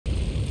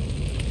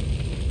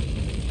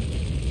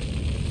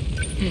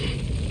No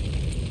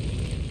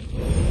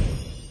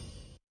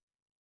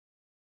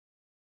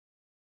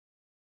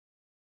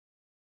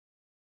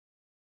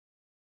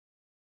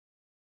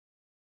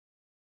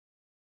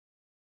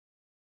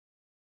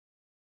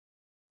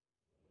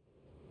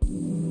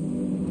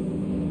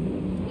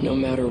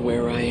matter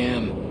where I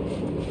am,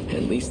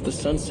 at least the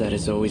sunset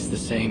is always the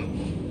same.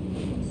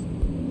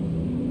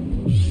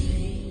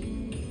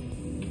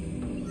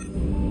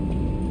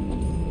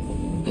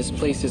 This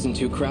place isn't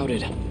too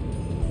crowded.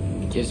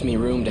 Gives me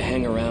room to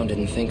hang around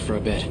and think for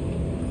a bit.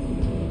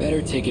 Better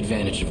take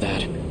advantage of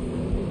that.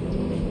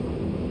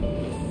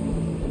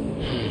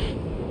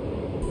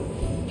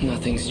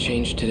 Nothing's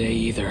changed today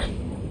either.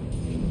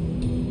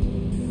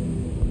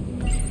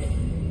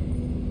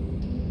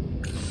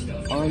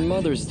 Our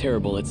mother's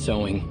terrible at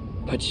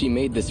sewing, but she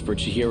made this for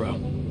Chihiro.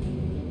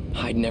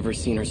 I'd never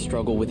seen her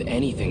struggle with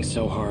anything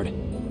so hard,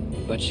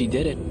 but she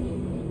did it.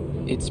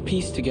 It's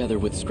pieced together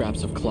with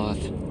scraps of cloth,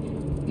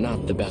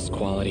 not the best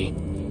quality.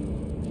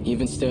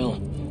 Even still,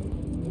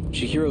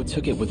 Chihiro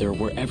took it with her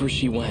wherever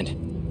she went.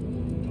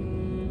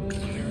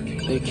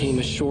 They came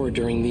ashore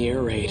during the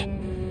air raid.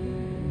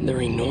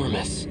 They're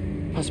enormous,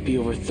 must be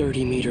over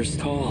 30 meters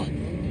tall.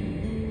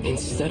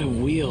 Instead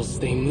of wheels,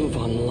 they move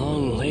on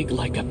long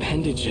leg-like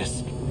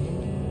appendages.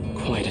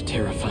 Quite a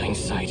terrifying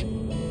sight.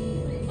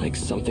 Like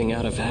something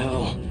out of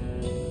hell.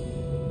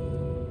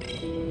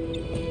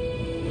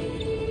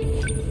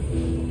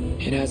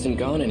 It hasn't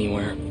gone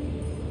anywhere.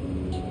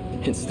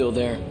 It's still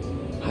there,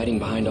 hiding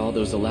behind all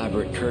those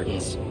elaborate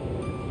curtains.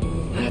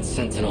 That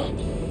Sentinel.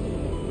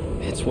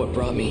 It's what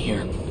brought me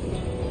here.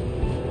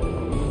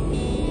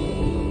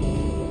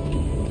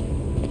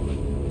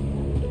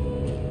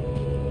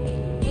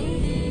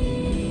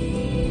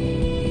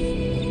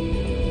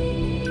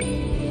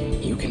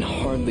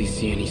 Hardly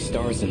see any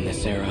stars in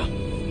this era.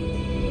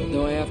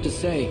 Though I have to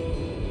say,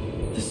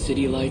 the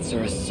city lights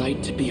are a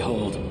sight to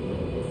behold.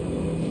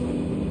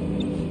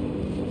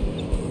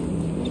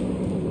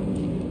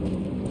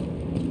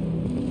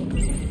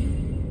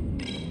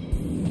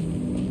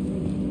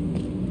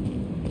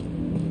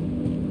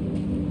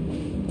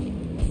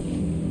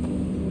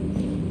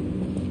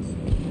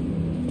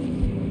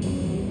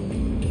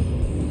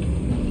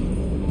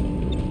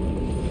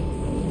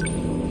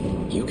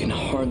 You can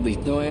hardly,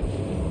 though I...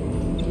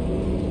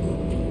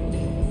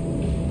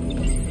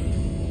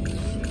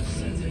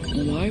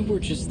 Why were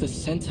just the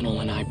Sentinel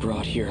and I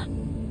brought here?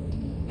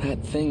 That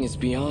thing is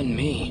beyond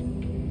me.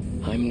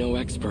 I'm no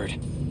expert,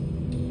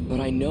 but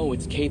I know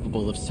it's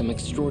capable of some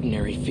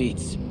extraordinary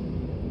feats.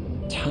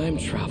 Time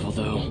travel,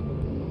 though.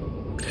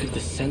 Could the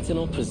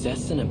Sentinel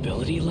possess an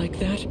ability like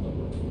that?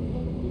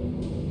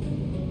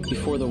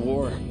 Before the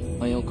war,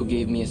 my uncle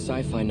gave me a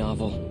sci-fi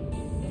novel.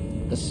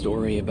 A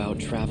story about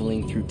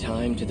traveling through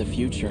time to the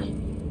future.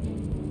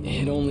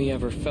 It only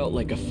ever felt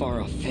like a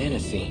far-off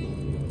fantasy.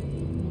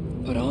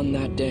 But on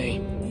that day,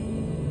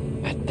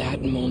 at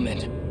that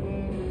moment,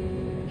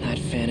 that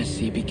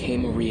fantasy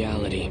became a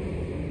reality.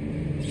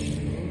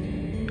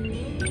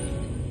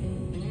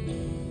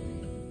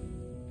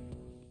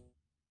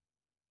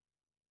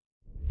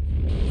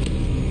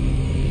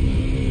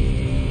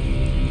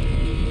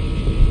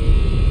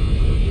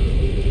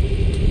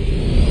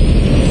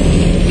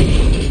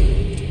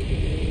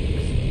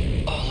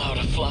 All out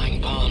of flying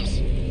bombs.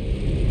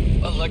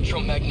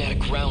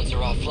 Electromagnetic rounds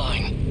are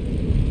offline.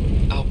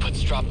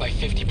 Output's dropped by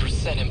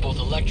 50% in both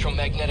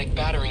electromagnetic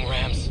battering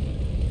rams.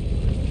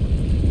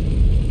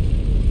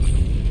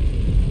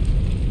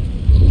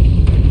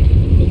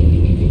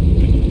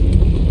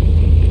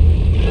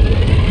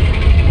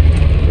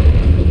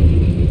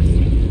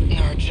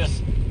 There are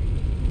just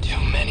too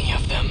many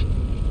of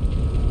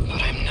them.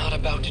 But I'm not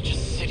about to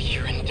just sit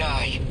here and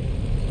die.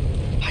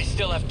 I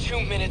still have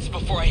 2 minutes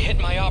before I hit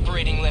my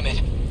operating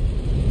limit.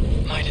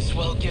 Might as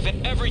well give it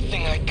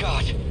everything I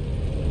got.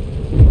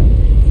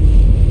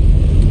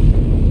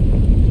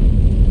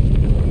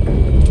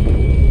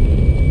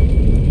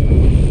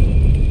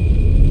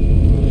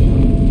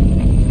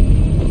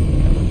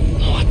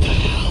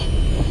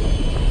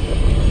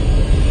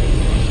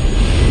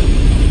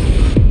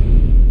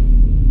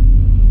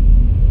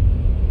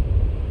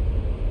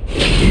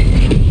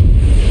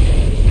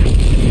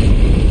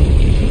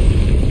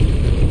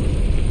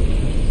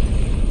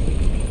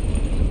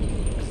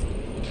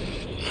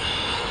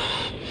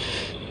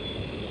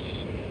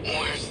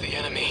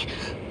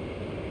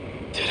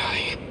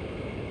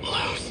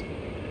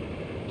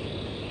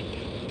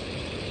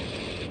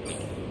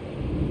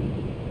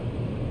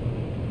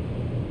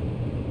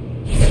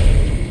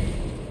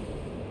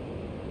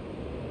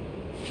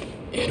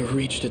 It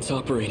reached its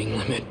operating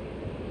limit.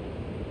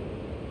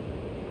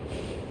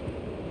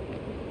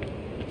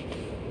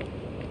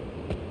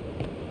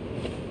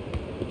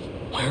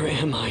 Where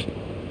am I?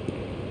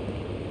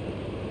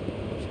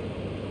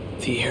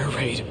 The air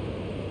raid.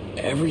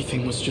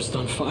 Everything was just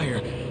on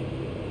fire.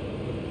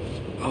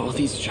 All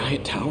these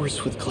giant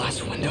towers with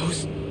glass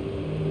windows?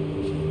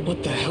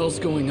 What the hell's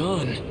going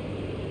on?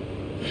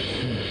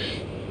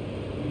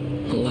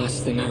 The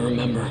last thing I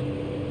remember,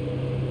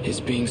 is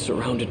being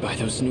surrounded by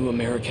those new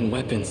American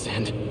weapons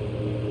and...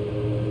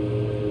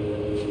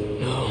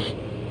 No,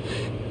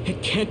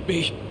 it can't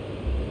be.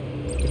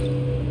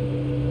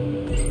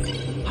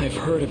 I've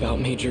heard about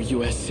major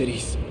US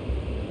cities.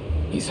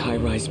 These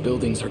high-rise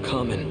buildings are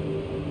common.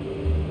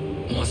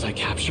 Was I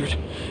captured?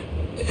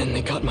 And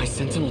they got my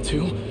Sentinel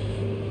too?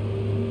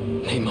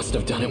 They must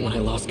have done it when I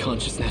lost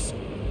consciousness.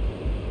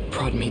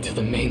 Brought me to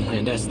the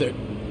mainland as their...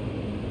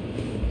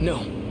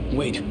 No,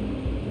 wait.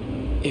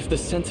 If the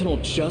Sentinel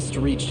just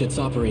reached its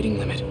operating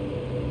limit,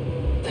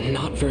 then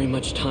not very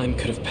much time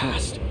could have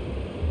passed.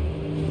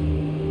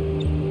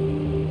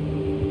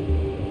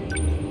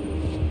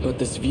 But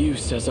this view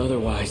says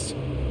otherwise.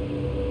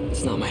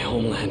 It's not my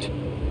homeland.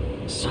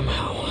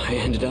 Somehow, I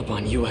ended up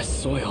on US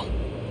soil.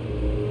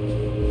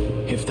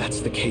 If that's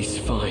the case,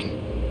 fine.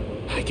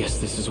 I guess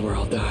this is where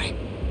I'll die.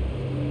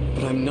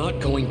 But I'm not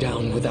going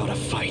down without a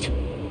fight.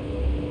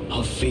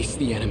 I'll face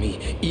the enemy,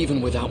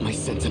 even without my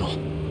Sentinel.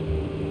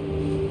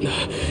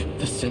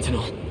 The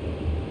Sentinel.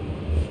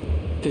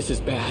 This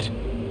is bad.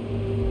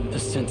 The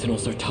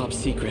Sentinels are top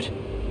secret.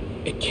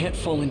 It can't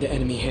fall into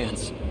enemy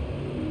hands.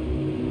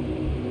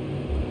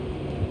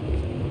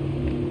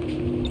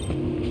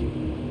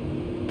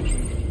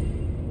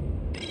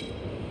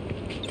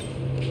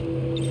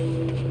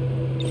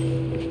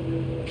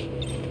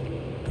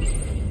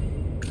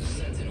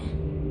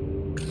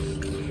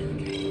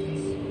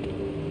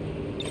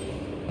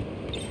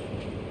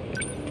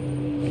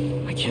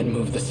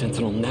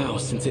 Sentinel now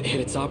since it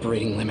hit its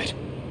operating limit.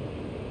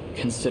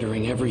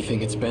 Considering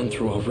everything it's been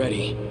through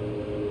already,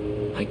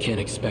 I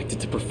can't expect it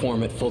to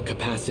perform at full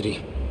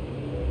capacity.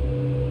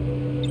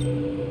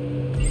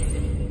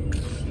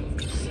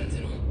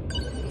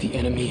 The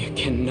enemy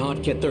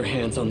cannot get their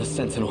hands on the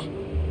Sentinel.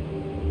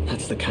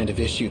 That's the kind of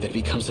issue that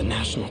becomes a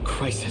national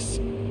crisis.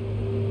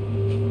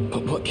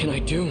 But what can I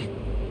do?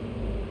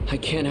 I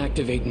can't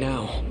activate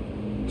now,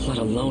 let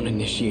alone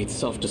initiate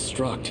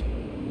self-destruct.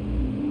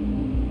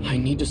 I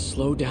need to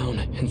slow down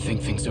and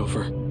think things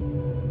over.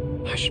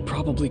 I should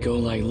probably go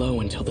lie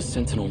low until the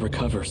Sentinel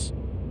recovers.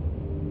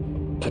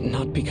 But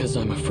not because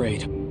I'm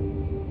afraid.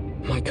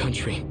 My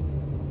country,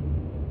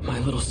 my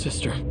little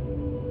sister.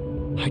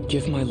 I'd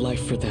give my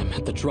life for them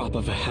at the drop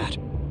of a hat.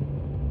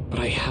 But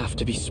I have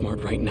to be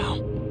smart right now.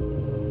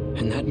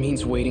 And that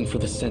means waiting for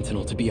the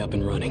Sentinel to be up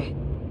and running.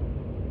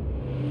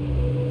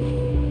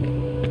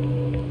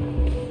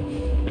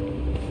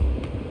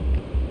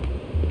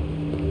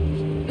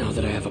 Now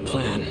that I have a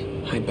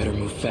plan, I'd better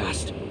move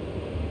fast.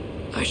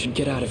 I should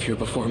get out of here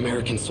before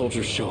American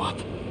soldiers show up.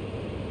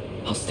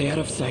 I'll stay out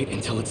of sight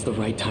until it's the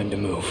right time to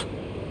move.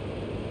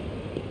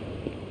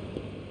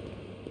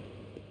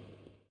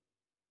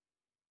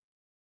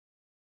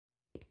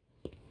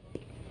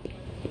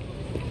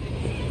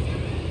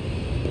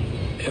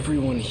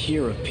 Everyone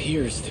here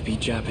appears to be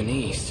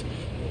Japanese.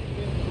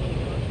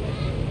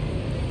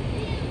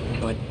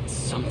 But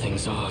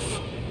something's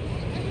off.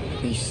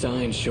 These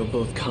signs show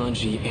both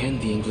kanji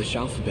and the English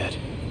alphabet.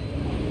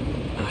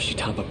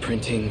 Ashitaba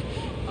Printing,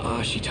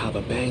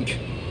 Ashitaba Bank.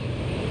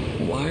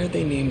 Why are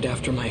they named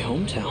after my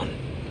hometown?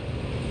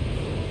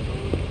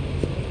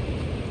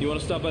 You want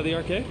to stop by the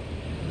arcade?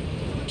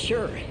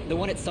 Sure. The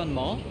one at Sun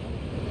Mall?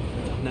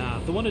 Nah,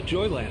 the one at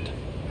Joyland.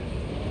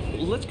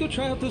 Let's go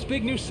try out those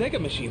big new Sega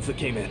machines that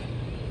came in.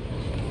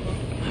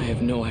 I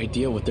have no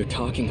idea what they're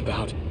talking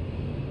about,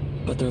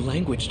 but their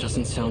language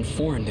doesn't sound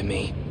foreign to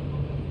me.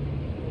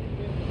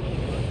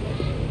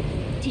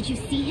 Did you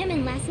see him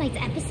in last night's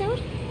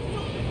episode?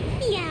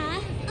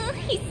 Yeah. Oh,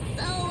 he's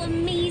so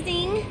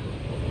amazing.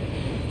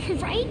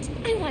 Right?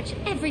 I watch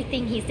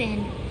everything he's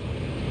in.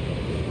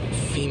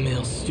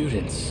 Female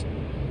students.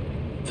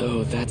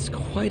 Though that's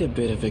quite a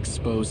bit of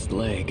exposed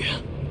leg.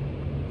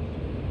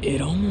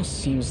 It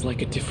almost seems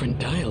like a different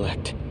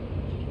dialect,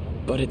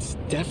 but it's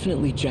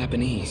definitely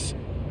Japanese.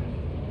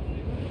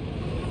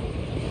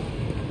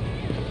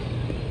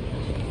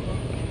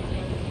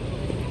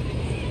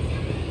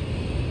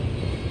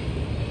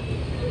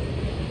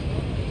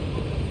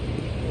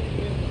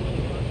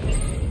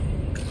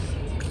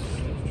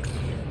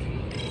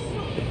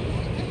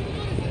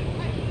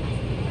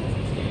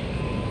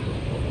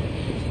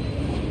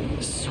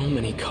 So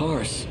many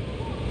cars.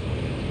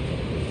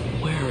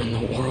 Where in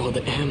the world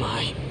am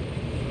I?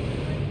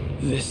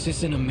 This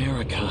isn't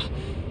America.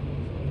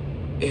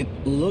 It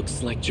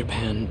looks like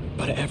Japan,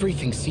 but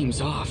everything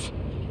seems off.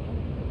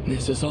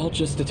 This is all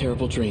just a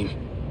terrible dream.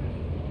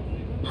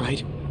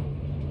 Right?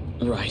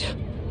 Right.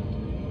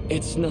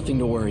 It's nothing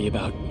to worry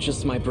about,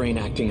 just my brain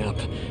acting up.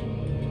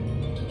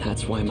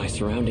 That's why my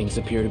surroundings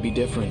appear to be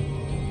different.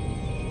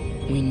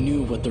 We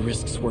knew what the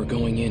risks were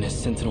going in as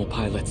Sentinel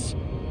pilots.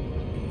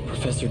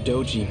 Professor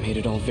Doji made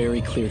it all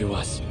very clear to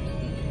us.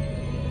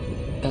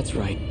 That's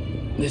right.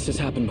 This has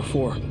happened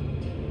before.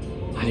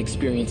 I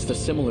experienced a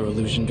similar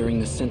illusion during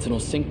the Sentinel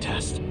sync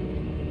test.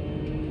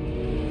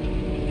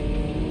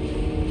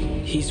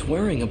 He's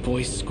wearing a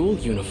boy's school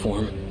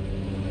uniform,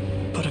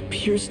 but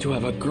appears to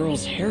have a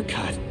girl's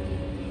haircut.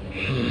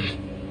 Huh?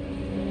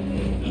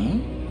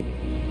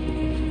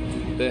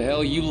 The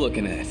hell you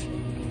looking at?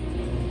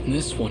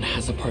 This one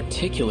has a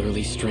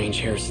particularly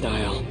strange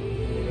hairstyle.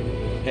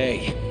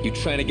 Hey, you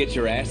trying to get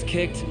your ass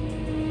kicked?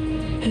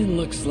 It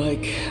looks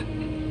like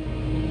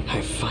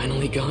I've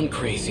finally gone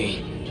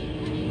crazy.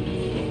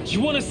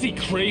 You want to see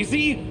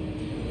crazy?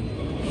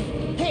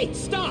 Hey,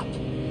 stop!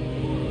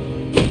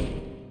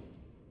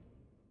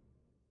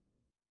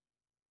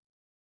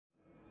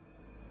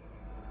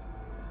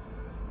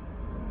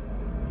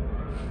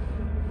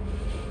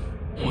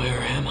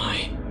 Where am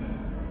I?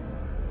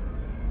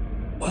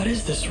 What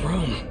is this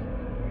room?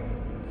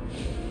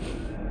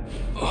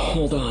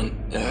 Hold on,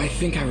 I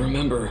think I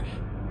remember.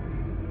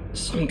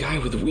 Some guy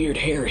with weird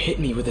hair hit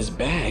me with his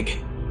bag.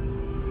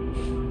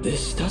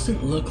 This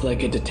doesn't look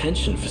like a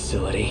detention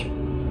facility.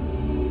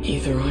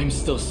 Either I'm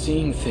still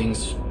seeing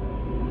things,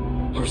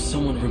 or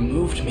someone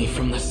removed me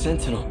from the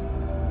Sentinel.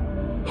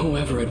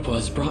 Whoever it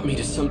was brought me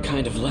to some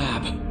kind of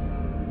lab.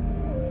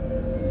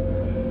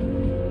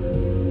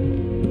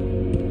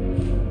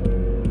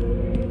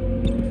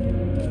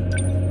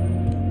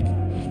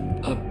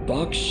 A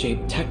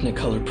box-shaped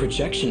Technicolor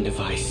projection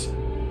device.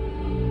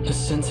 The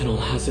Sentinel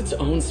has its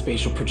own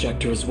spatial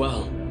projector as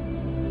well,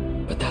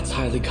 but that's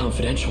highly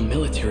confidential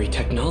military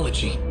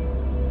technology.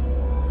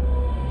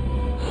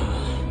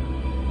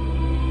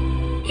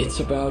 It's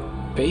about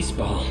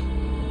baseball.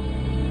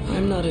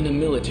 I'm not in a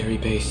military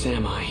base,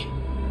 am I?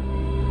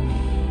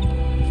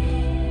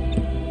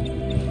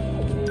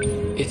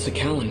 It's a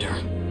calendar.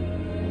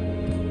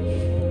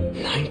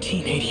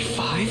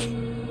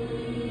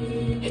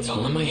 1985? It's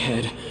all in my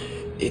head.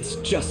 It's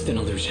just an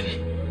illusion.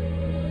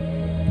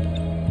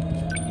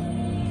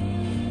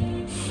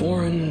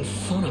 Foreign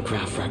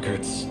phonograph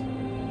records.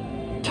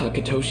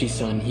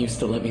 Takatoshi-san used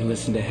to let me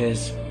listen to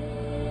his.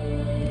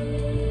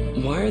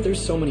 Why are there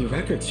so many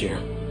records here?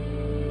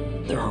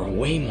 There are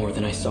way more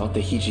than I saw at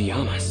the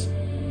Hijiyamas.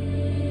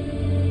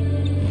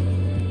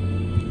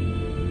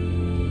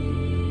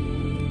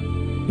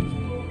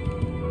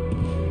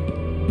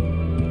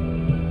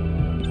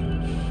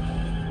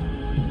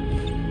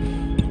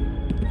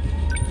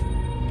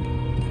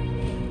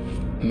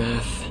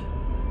 Math,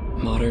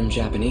 modern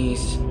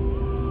Japanese,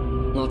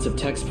 lots of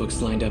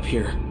textbooks lined up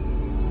here.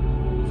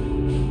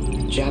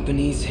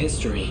 Japanese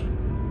history.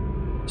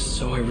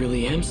 So I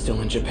really am still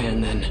in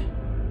Japan then.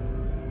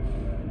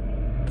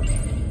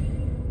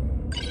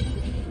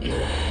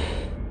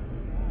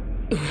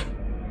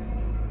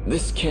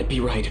 This can't be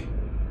right.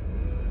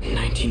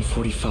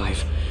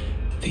 1945,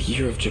 the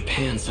year of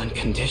Japan's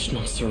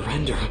unconditional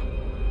surrender.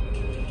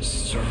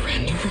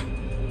 Surrender?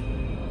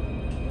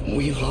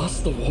 We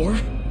lost the war?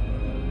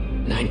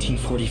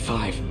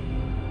 1945.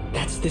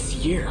 That's this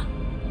year.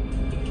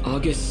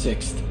 August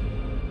 6th.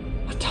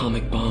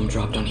 Atomic bomb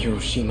dropped on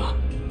Hiroshima.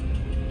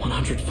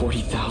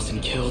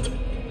 140,000 killed.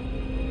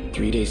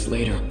 3 days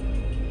later,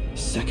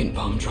 second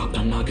bomb dropped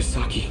on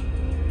Nagasaki.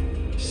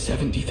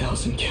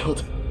 70,000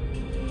 killed.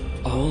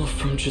 All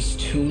from just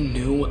 2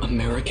 new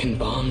American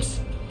bombs.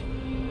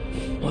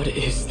 What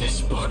is this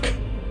book?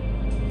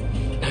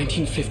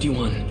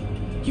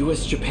 1951,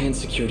 U.S.-Japan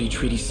Security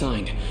Treaty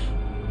signed.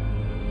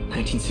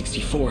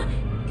 1964,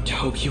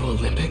 Tokyo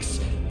Olympics?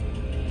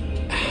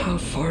 How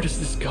far does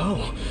this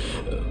go?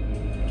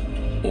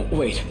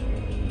 Wait.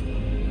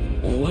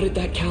 What did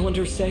that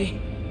calendar say?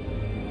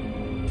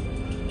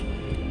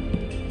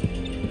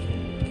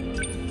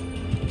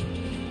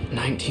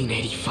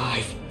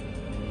 $1985.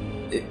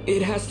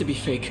 It has to be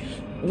fake.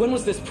 When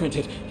was this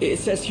printed? It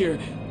says here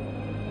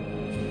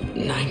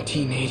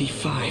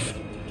 1985.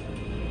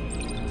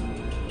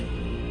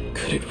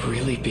 Could it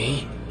really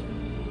be?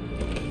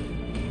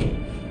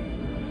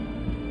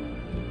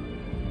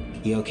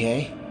 You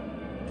okay?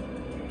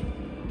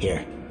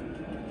 Here.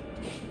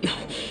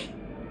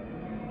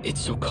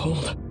 It's so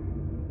cold.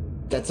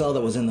 That's all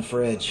that was in the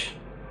fridge.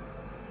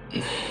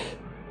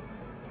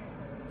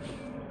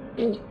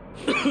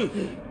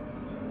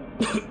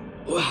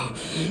 Wow.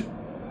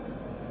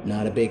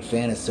 Not a big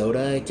fan of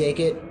soda, I take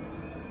it?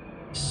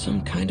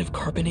 Some kind of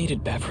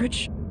carbonated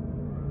beverage?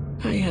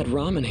 I had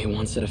ramen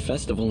once at a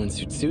festival in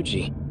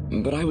Tsutsuji,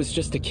 but I was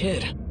just a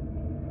kid.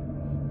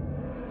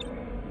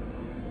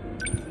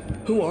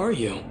 Who are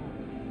you?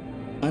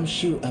 I'm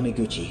Shu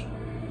Amiguchi,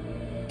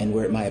 and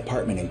we're at my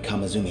apartment in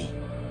Kamazumi.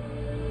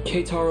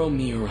 Keitaro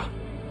Miura.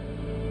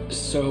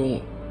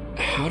 So,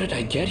 how did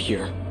I get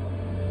here?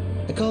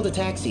 I called a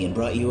taxi and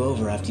brought you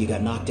over after you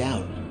got knocked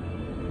out.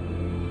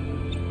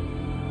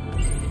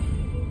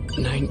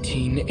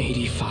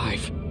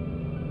 1985.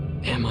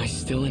 Am I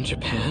still in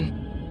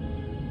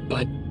Japan?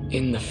 But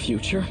in the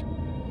future?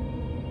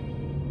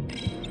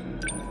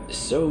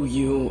 So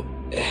you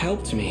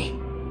helped me?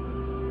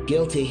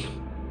 Guilty.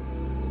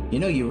 You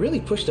know, you really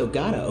pushed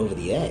Ogata over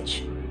the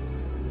edge.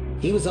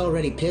 He was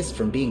already pissed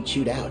from being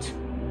chewed out.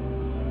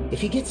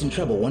 If he gets in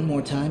trouble one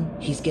more time,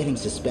 he's getting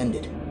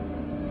suspended.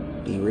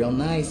 Be real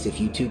nice if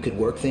you two could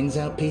work things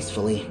out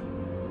peacefully.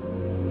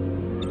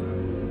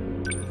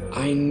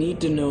 I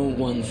need to know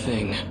one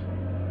thing.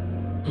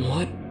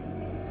 What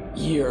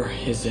year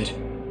is it?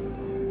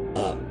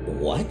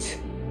 What?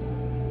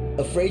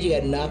 Afraid you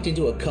got knocked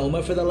into a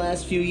coma for the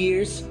last few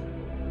years?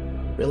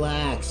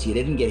 Relax, you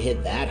didn't get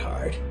hit that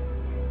hard.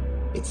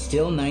 It's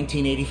still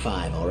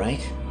 1985, all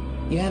right?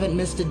 You haven't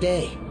missed a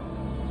day.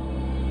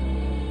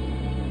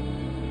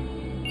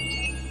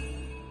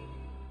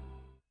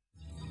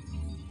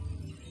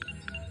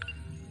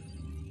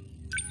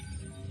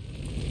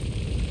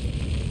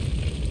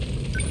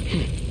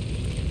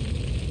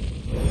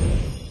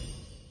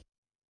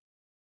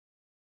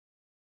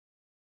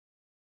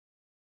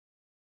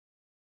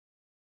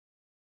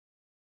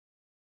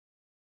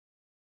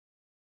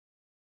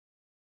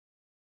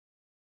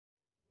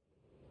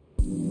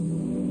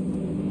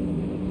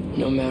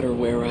 No matter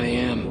where I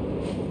am,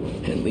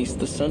 at least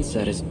the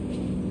sunset is...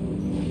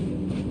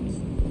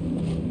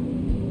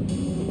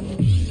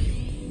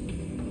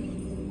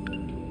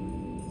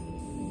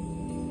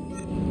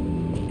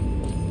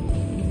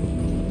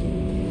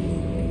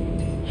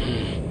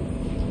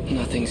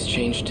 Nothing's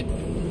changed.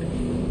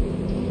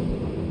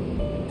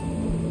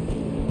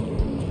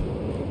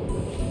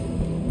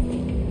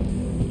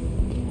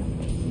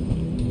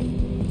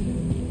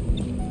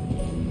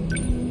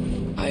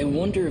 I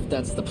wonder if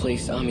that's the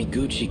place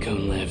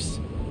Amiguchi-kun lives.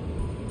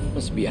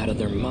 Must be out of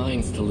their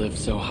minds to live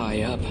so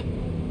high up.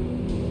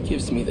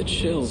 Gives me the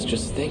chills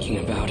just thinking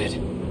about it.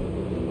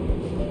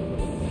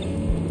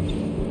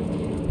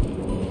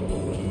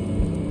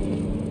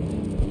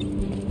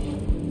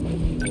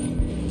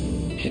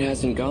 It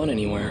hasn't gone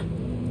anywhere.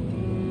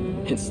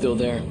 It's still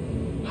there,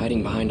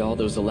 hiding behind all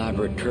those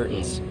elaborate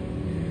curtains.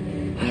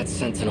 That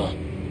Sentinel.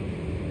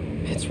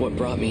 It's what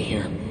brought me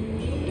here.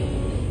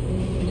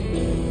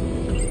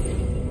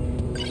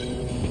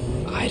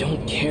 I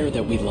don't care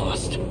that we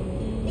lost.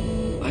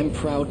 I'm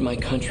proud my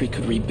country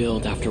could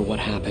rebuild after what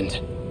happened.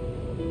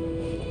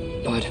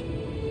 But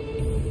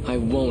I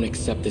won't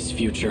accept this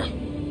future.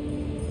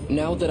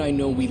 Now that I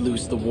know we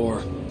lose the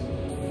war,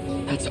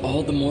 that's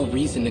all the more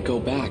reason to go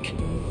back.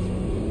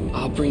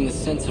 I'll bring the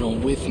Sentinel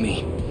with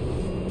me,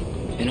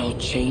 and I'll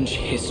change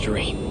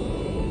history.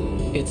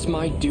 It's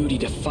my duty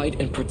to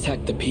fight and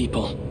protect the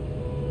people.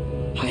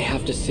 I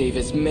have to save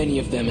as many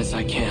of them as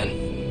I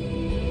can.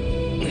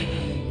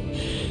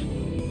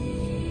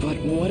 But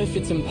what if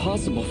it's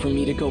impossible for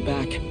me to go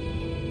back?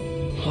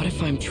 What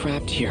if I'm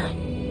trapped here?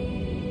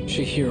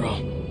 Chihiro.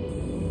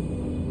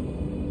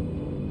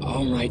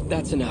 Alright,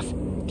 that's enough.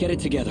 Get it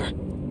together.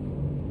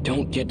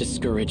 Don't get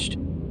discouraged.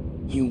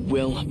 You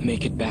will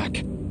make it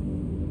back.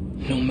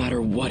 No matter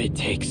what it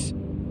takes.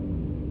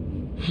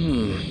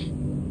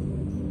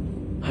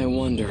 I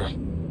wonder,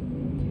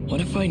 what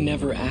if I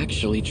never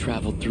actually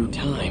traveled through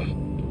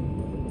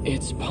time?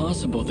 It's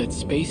possible that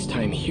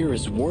space-time here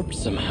is warped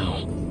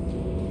somehow.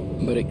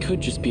 But it could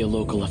just be a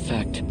local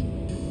effect.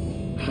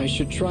 I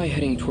should try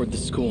heading toward the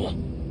school.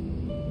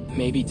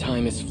 Maybe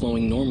time is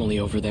flowing normally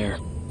over there.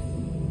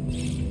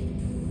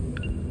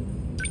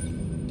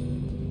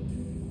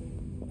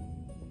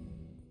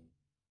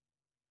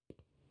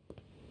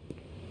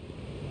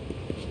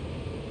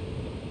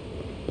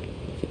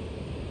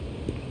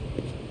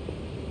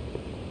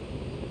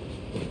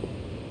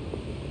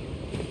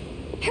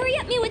 Hurry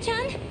up,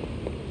 Miwa-chan!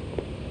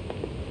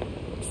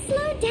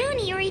 Slow down,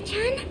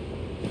 Iori-chan.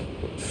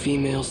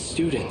 Female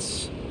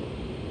students.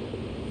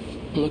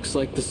 Looks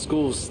like the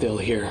school's still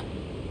here.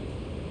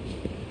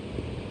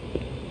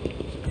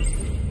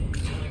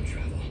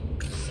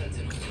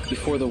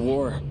 Before the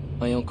war,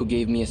 my uncle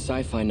gave me a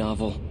sci-fi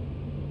novel.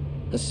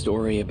 A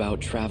story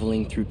about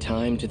traveling through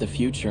time to the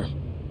future.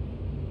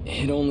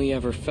 It only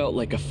ever felt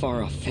like a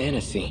far-off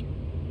fantasy.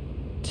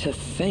 To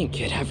think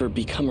it ever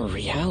become a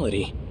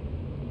reality.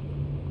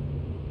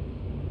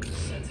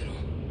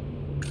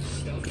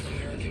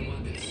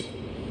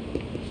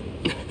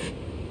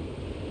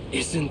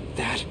 Isn't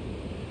that...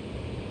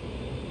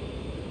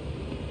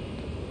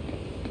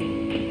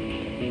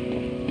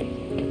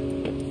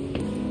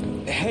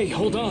 Hey,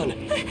 hold on!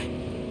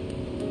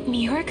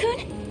 Miura-kun?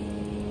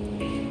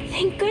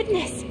 Thank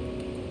goodness.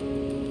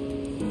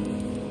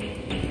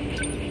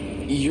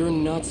 You're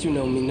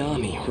Natsuno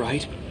Minami,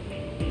 right?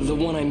 The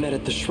one I met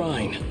at the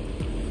shrine.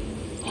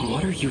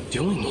 What are you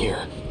doing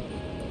here?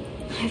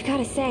 I've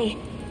gotta say,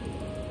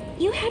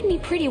 you had me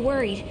pretty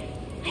worried.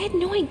 I had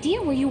no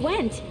idea where you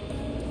went.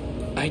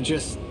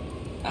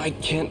 I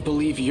can't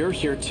believe you're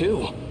here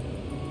too.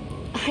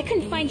 I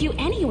couldn't find you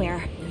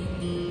anywhere.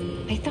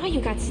 I thought you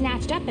got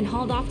snatched up and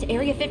hauled off to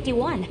Area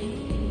 51.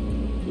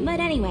 But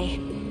anyway,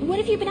 what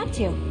have you been up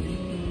to?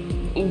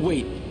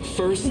 Wait,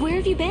 first... Where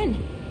have you been?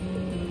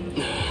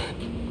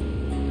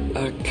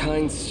 A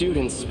kind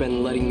student's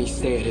been letting me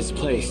stay at his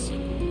place.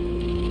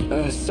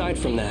 Aside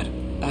from that,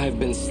 I've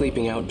been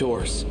sleeping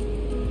outdoors.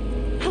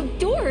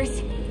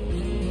 Outdoors?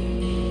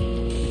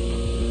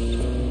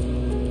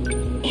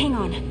 Hang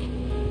on.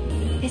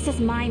 This is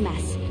my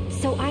mess,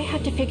 so I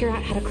have to figure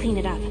out how to clean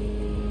it up.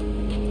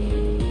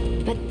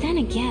 But then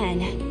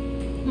again...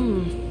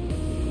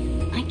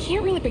 I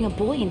can't really bring a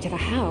boy into the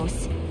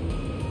house.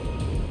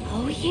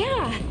 Oh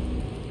yeah!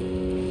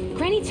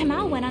 Granny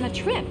Tamao went on a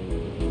trip.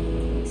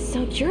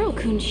 So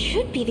Jiro-kun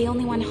should be the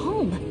only one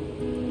home.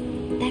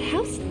 That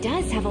house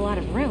does have a lot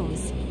of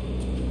rooms.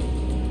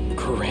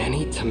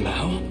 Granny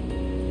Tamao?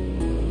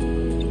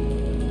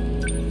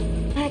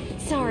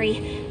 sorry.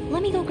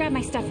 Let me go grab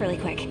my stuff really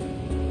quick.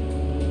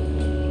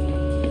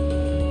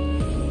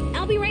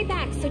 I'll be right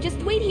back, so just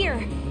wait here.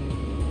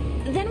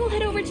 Then we'll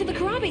head over to the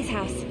Karabe's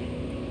house.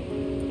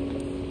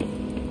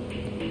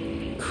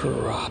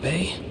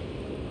 Karabe?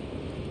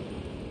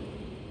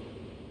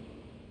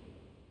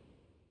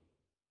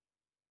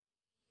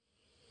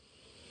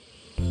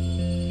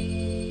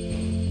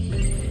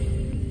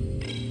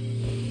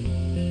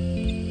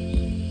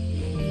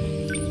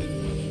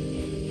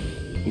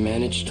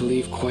 Managed to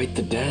leave quite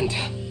the dent.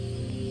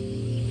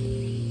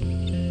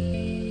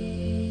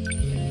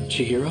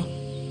 Chihiro?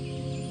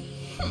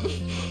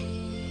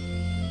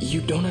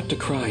 You don't have to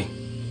cry.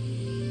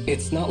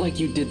 It's not like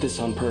you did this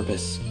on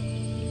purpose.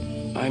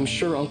 I'm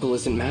sure Uncle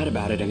isn't mad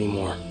about it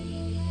anymore.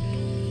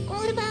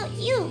 What about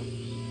you?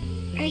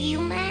 Are you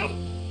mad?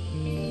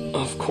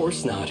 Of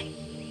course not.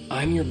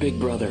 I'm your big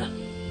brother.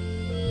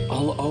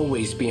 I'll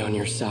always be on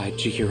your side,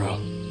 Chihiro.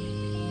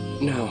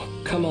 Now,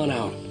 come on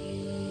out.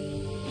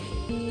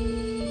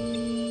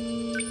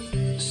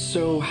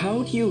 So,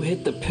 how'd you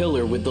hit the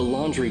pillar with the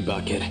laundry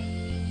bucket?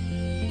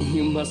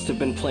 You must have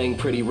been playing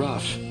pretty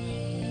rough.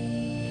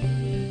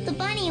 The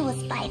bunny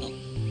was fighting,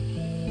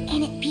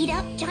 and it beat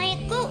up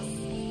giant ghosts.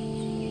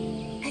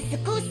 As the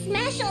ghosts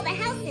smash all the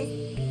houses,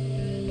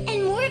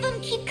 and more of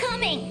them keep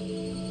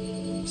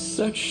coming.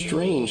 Such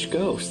strange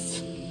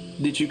ghosts.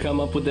 Did you come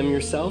up with them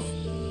yourself?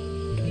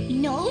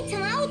 No,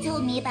 Tamao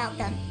told me about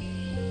them.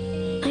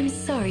 I'm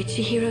sorry,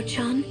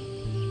 Chihiro-chan.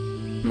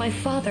 My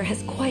father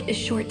has quite a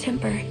short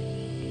temper.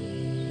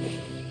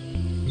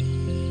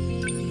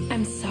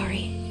 I'm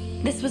sorry.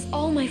 This was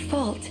all my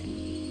fault.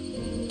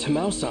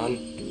 Tamao-san.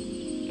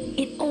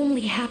 It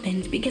only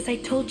happened because I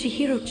told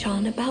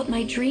Chihiro-chan about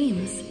my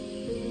dreams.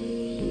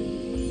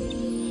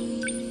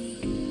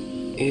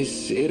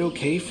 Is it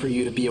okay for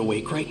you to be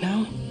awake right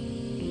now?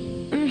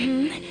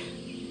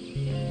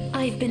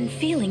 I've been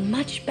feeling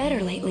much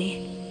better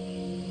lately.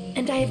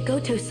 And I have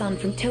Goto-san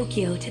from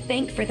Tokyo to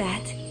thank for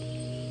that.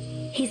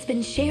 He's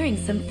been sharing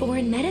some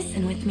foreign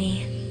medicine with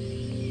me.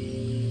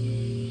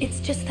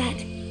 It's just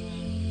that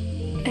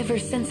ever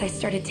since I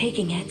started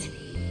taking it,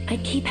 I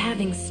keep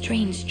having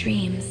strange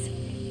dreams.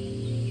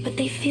 But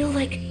they feel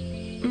like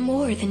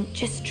more than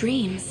just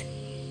dreams.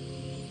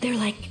 They're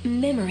like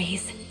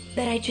memories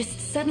that I just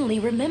suddenly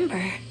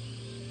remember.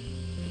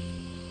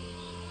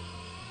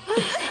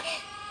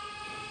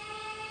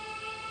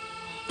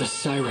 The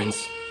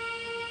sirens.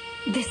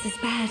 This is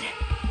bad.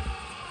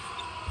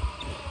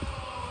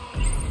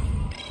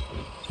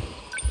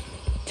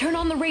 Turn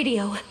on the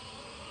radio.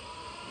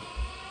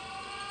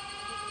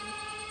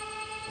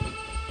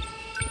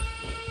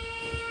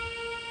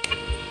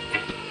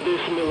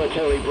 This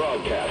military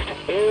broadcast,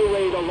 air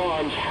raid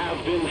alarms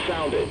have been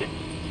sounded.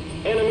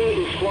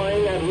 Enemy is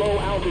flying at low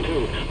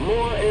altitude.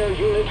 More air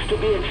units to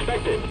be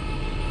expected.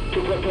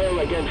 To prepare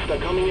against the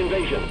coming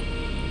invasion,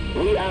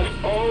 we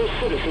ask all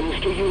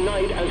citizens to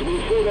unite as we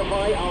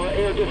fortify our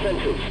air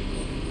defenses.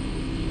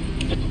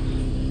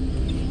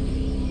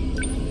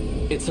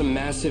 It's a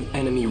massive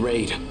enemy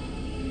raid.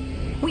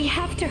 We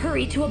have to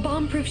hurry to a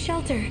bomb-proof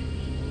shelter.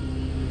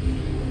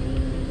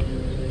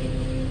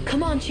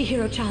 Come on,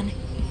 Chihiro-chan.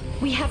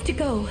 We have to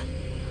go.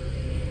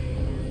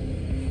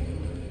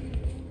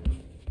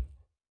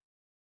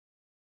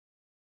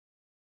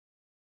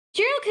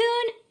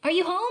 Jiro-kun, are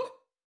you home?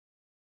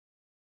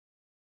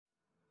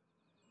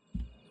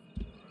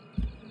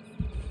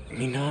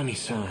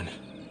 Minami-san.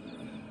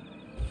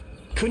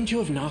 Couldn't you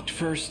have knocked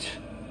first?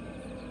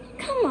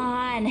 Come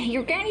on,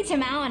 your Granny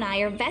Tamao and I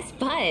are best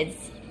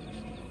buds.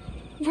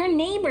 We're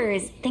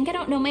neighbors. Think I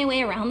don't know my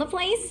way around the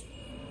place?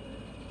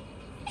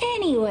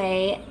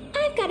 Anyway,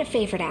 I've got a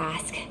favor to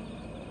ask.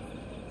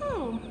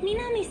 Oh,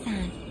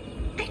 Minami-san.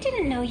 I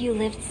didn't know you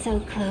lived so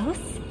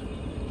close.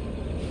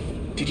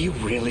 Did you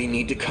really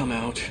need to come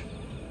out?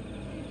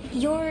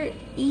 You're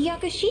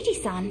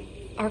Yakushiji-san,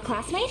 our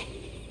classmate?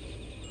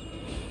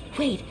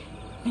 Wait,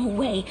 no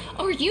way.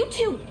 Are you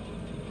two?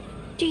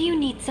 Do you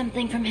need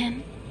something from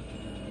him?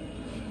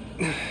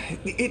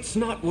 It's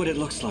not what it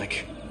looks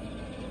like.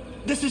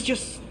 This is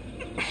just...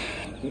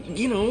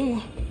 you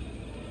know...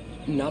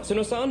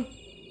 Natsuno-san?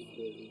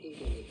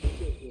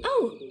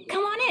 Oh,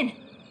 come on in.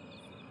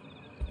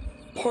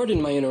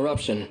 Pardon my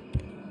interruption.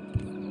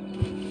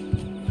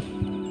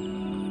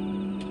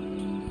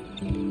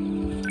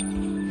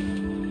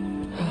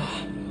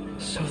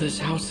 So this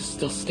house is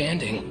still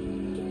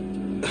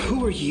standing.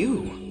 Who are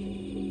you?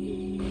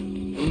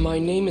 My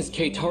name is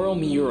Keitaro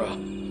Miura.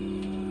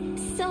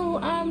 So,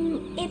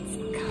 it's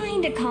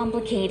kinda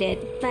complicated,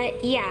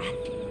 but yeah.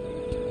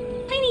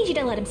 I need you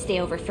to let him stay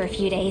over for a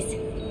few days.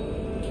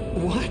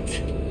 What?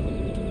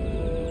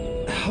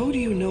 How do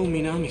you know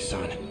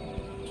Minami-san?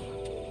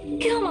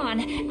 Come on,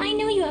 I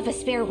know you have a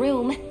spare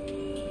room.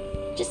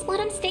 Just let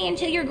him stay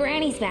until your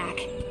granny's back.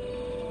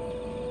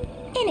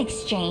 In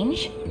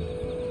exchange,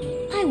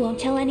 I won't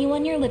tell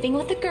anyone you're living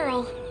with a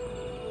girl.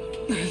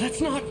 That's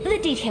not... The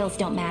details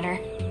don't matter.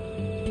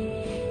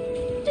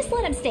 Just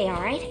let him stay,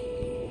 alright?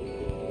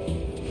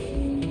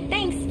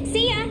 Thanks,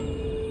 see ya!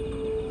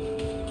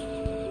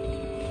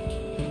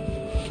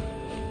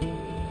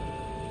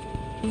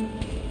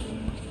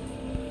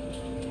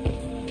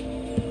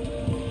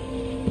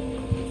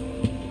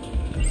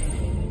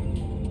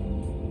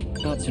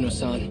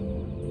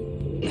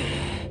 Natsuno-san.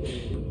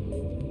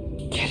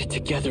 Get it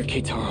together,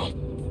 Keitaro.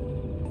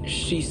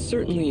 She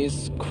certainly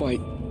is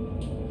quite...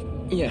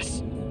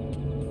 Yes.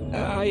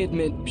 I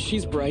admit,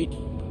 she's bright,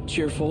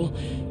 cheerful,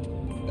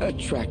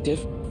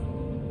 attractive.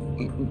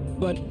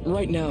 But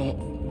right now,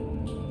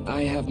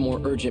 I have more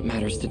urgent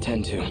matters to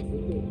tend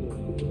to.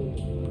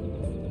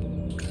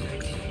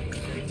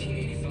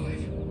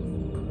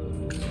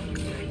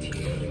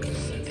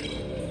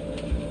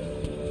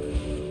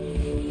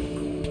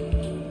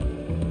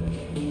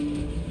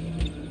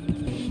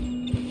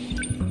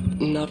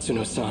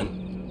 Natsuno-san,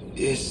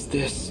 is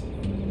this...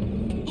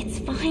 It's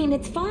fine,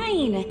 it's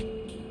fine.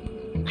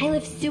 I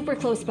live super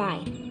close by.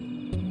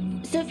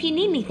 So if you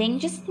need anything,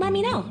 just let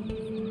me know.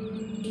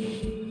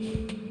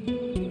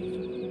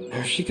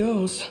 There she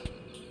goes.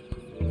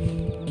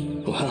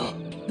 Well,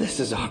 this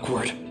is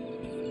awkward.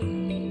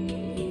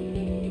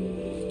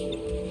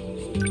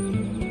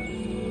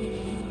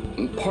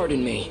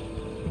 Pardon me.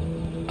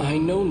 I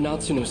know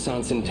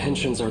Natsuno-san's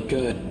intentions are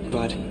good,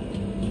 but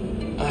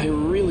I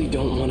really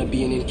don't want to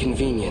be an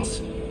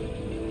inconvenience.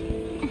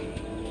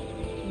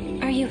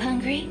 Are you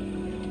hungry?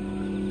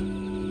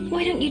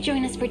 Why don't you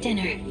join us for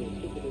dinner?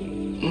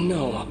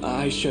 No,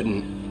 I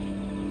shouldn't.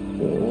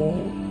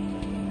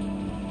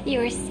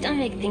 Your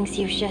stomach thinks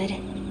you should.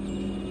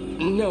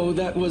 No,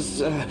 that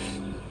was,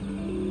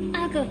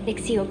 I'll go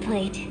fix you a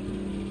plate.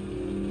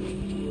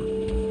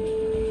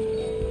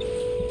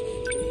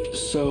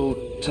 So,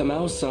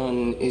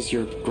 Tamao-san is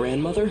your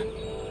grandmother?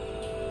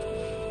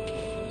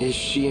 Is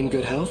she in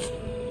good health?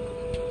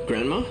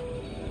 Grandma?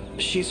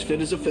 She's fit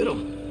as a fiddle.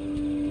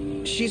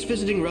 She's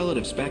visiting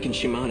relatives back in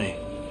Shimane.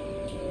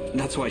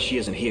 That's why she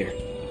isn't here.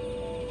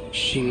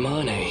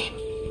 Shimane.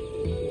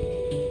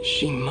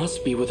 She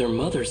must be with her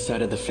mother's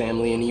side of the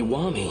family in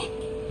Iwami.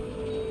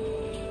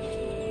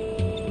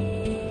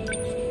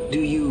 Do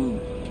you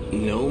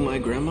know my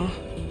grandma?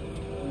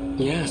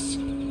 Yes.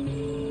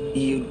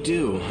 You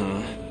do,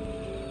 huh?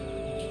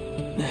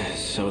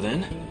 So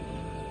then?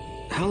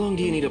 How long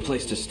do you need a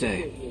place to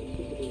stay?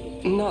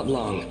 Not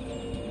long.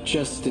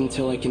 Just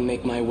until I can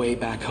make my way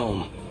back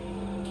home.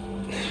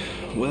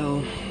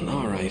 Well,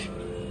 alright.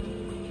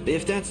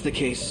 If that's the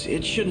case,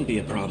 it shouldn't be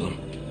a problem.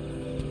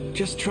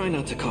 Just try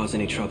not to cause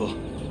any trouble.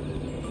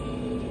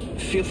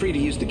 Feel free to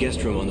use the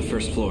guest room on the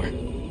first floor.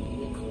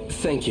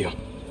 Thank you.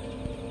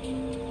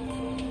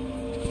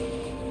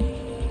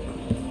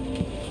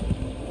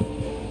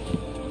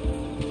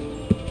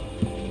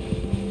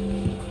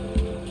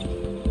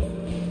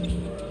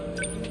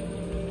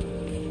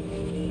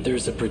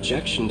 There's a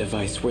projection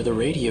device where the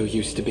radio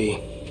used to be.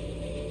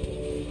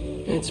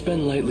 It's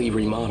been lightly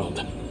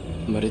remodeled,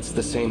 but it's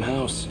the same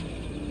house.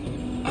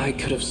 I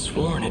could have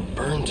sworn it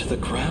burned to the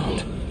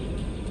ground.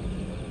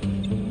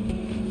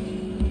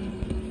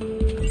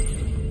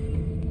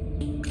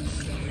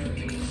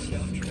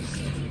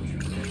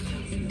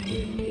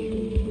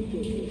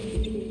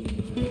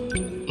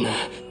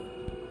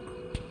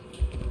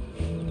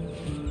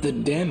 The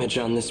damage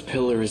on this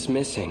pillar is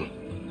missing.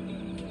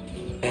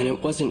 And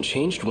it wasn't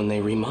changed when they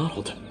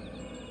remodeled.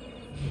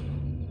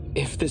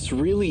 If this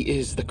really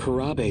is the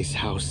Kurabe's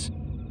house,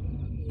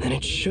 then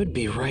it should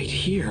be right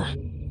here.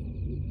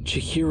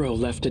 Chihiro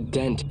left a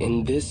dent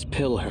in this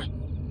pillar.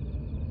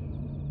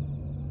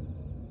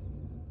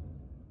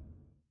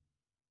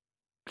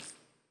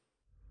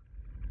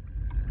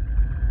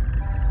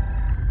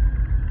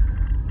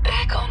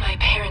 Back on my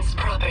parents'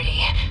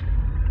 property,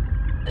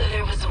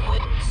 there was a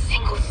wooden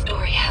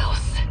single-story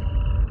house.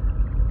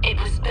 It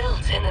was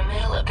built in the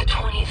middle of the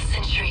 20th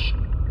century.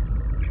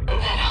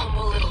 That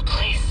humble little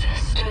place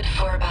stood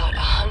for about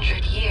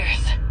 100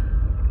 years.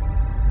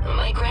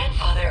 My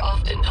grandfather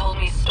often told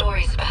me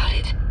stories about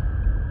it.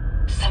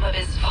 Some of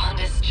his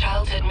fondest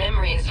childhood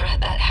memories are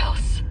at that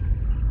house.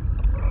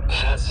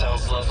 That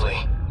sounds lovely.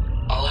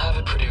 I'll have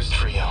it produced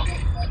for you.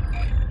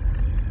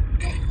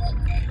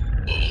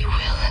 You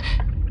will?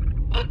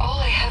 But all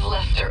I have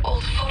left are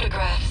old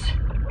photographs.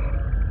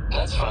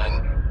 That's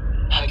fine.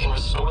 I can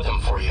restore them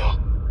for you.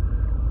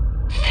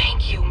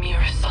 Thank you,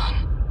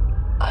 Mira-san.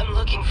 I'm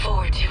looking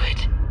forward to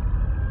it.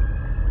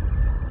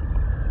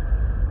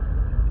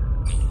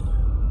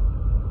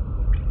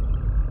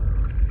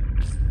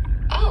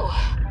 Oh.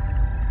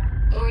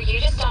 Were you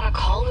just on a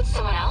call with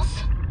someone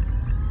else?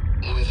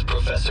 With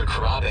Professor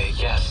Kurabe,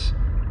 yes.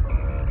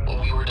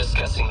 We were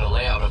discussing the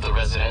layout of the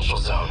residential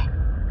zone.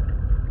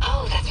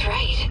 Oh, that's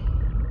right.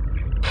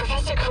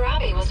 Professor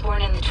Kurabe was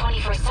born in the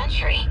 21st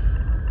century.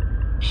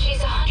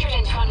 She's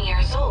 120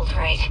 years old,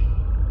 right?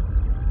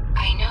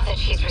 I know that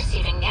she's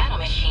receiving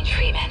nanomachine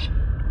treatment,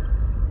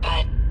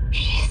 but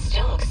she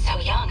still looks so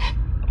young.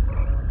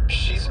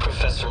 She's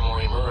Professor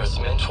Morimura's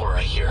mentor,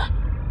 I hear.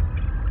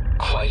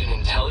 Quite an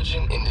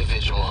intelligent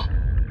individual.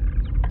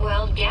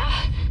 Well,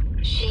 yeah.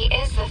 She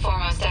is the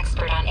foremost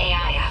expert on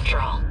AI, after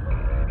all.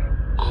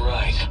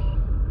 Right.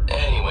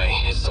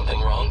 Anyway, is something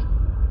wrong?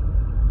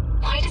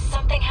 Why does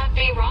something have to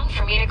be wrong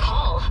for me to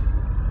call?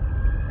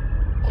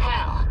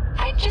 Well,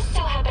 I just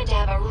so happen to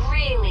have a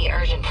really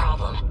urgent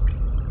problem.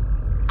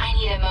 I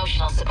need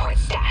emotional support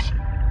stat.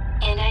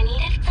 and I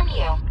need it from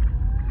you.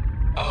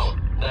 Oh,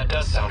 that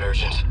does sound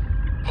urgent.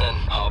 Then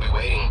I'll be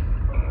waiting.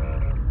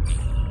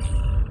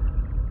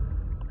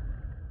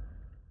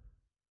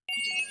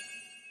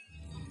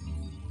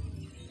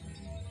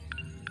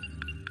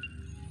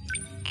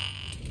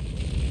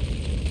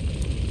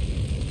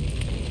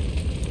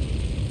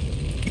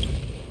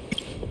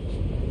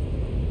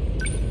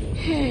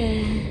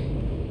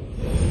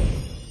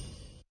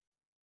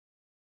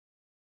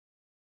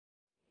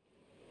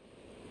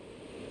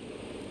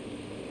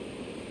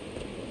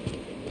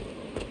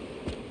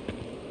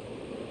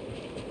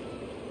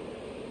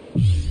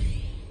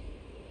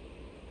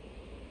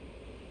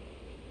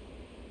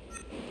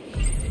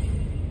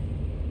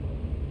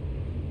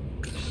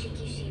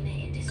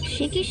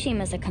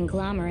 Shikishima's a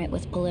conglomerate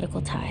with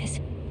political ties.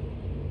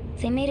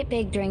 They made it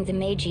big during the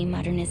Meiji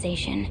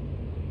modernization.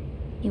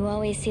 You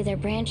always see their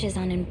branches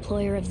on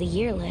Employer of the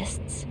Year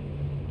lists.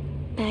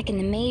 Back in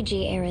the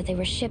Meiji era, they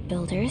were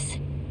shipbuilders,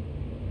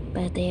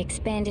 but they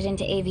expanded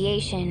into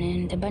aviation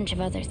and a bunch of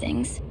other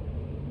things.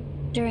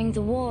 During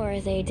the war,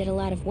 they did a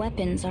lot of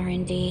weapons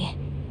R&D.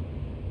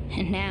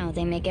 And now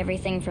they make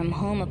everything from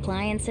home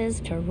appliances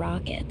to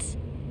rockets.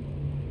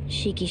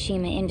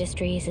 Shikishima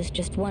Industries is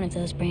just one of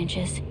those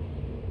branches.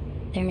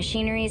 Their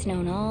machinery is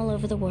known all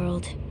over the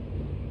world.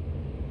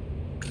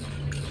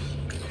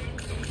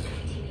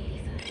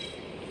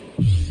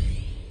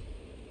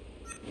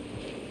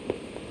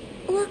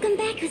 Welcome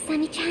back,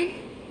 Usami-chan.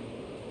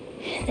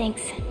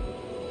 Thanks.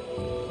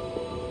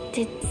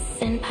 Did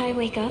Senpai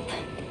wake up?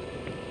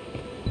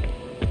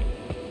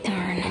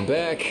 Darn. I'm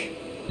back.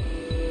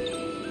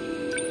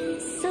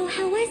 So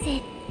how was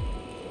it?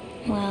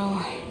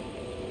 Well...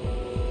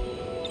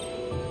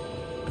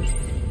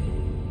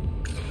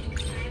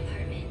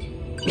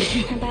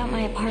 About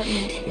my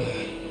apartment.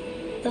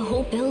 The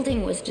whole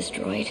building was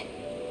destroyed.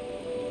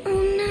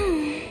 Oh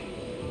no.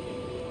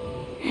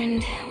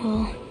 And,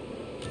 well...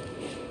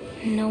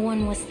 no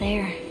one was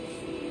there.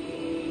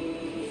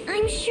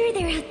 I'm sure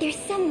they're out there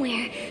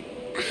somewhere.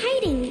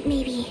 Hiding,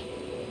 maybe.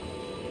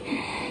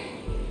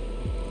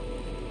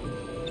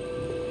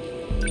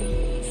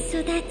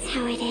 So that's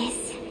how it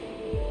is.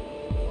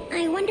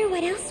 I wonder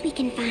what else we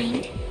can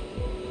find.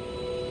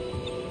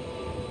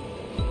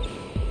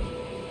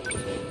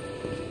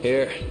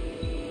 Here.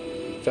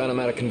 Found him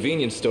at a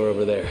convenience store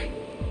over there.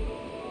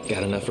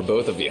 Got enough for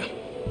both of you.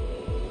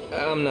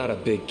 I'm not a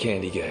big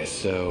candy guy,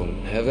 so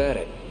have at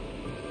it.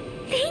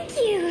 Thank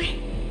you!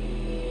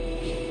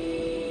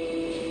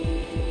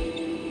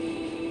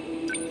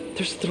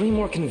 There's 3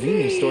 more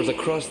convenience stores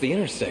across the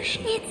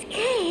intersection. It's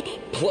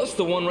good. Plus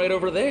the one right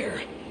over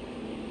there.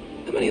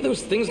 How many of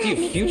those things do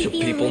you future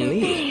people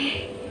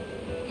need?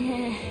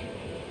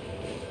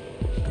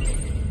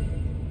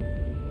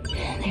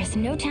 There's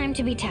no time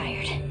to be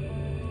tired.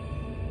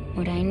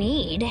 What I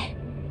need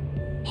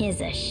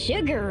is a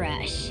sugar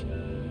rush.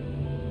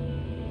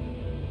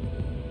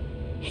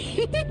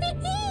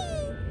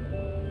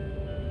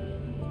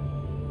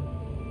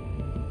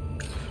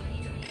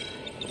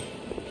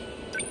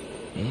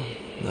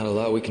 Not a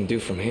lot we can do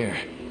from here.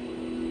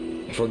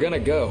 If we're gonna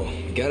go,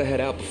 we gotta head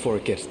out before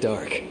it gets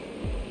dark.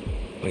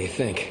 What do you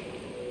think?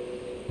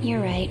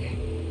 You're right.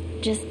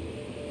 Just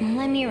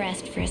let me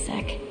rest for a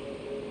sec.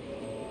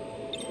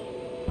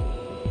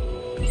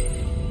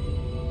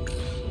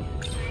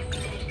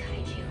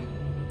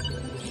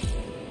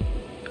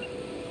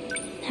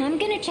 I'm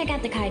gonna check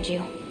out the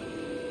kaiju.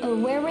 Oh,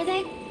 where were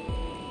they?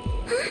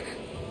 Huh?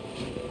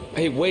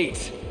 Hey,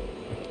 wait!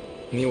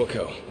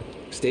 Miwako,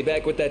 stay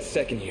back with that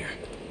second here.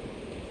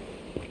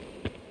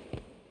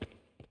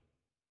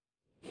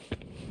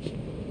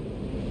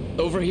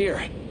 Over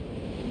here.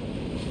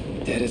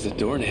 Dead as a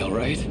doornail,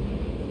 right?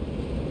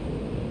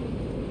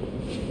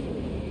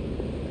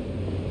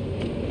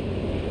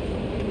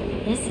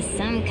 This is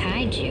some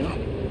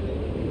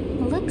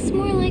kaiju. Looks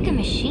more like a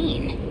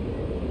machine.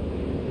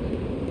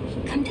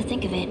 Come to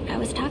think of it, I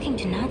was talking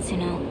to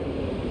Natsuno.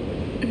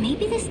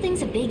 Maybe this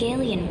thing's a big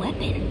alien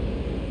weapon.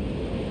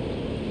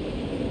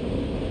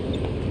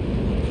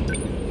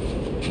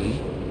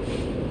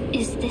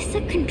 Is this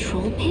a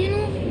control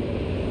panel?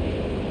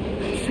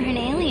 For an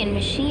alien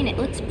machine, it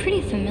looks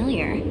pretty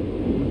familiar.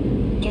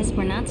 Guess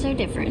we're not so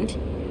different.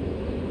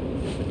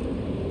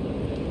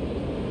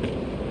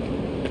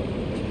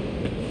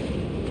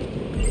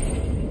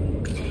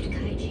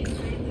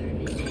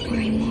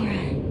 Morimura.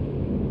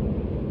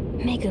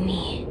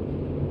 Megumi.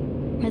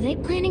 Are they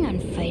planning on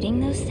fighting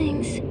those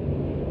things?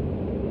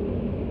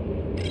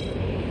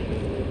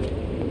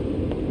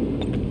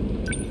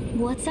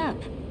 What's up?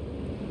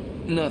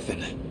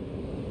 Nothing.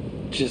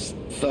 Just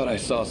thought I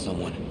saw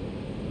someone.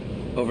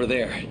 Over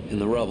there, in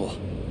the rubble.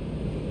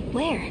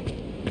 Where?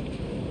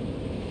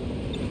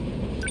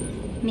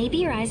 Maybe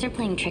your eyes are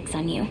playing tricks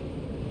on you.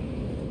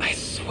 I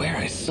swear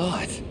I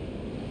saw it.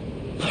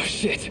 Oh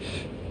shit.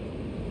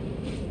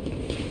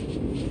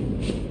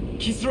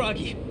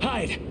 Kisaragi,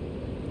 hide!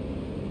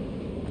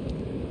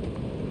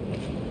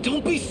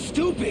 Don't be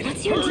stupid!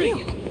 What's your Hurry!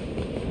 deal?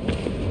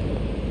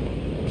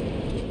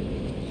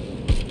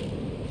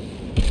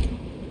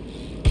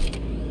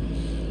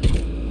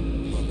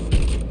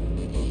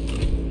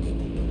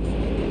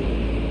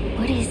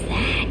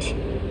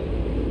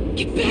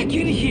 Get back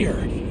in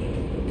here!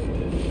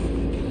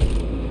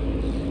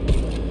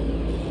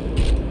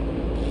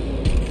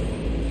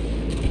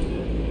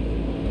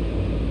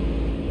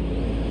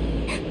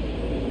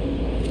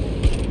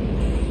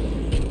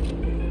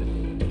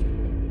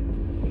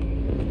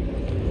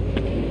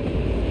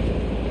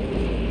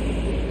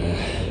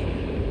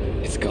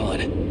 It's gone.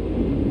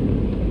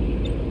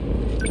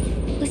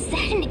 Was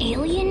that an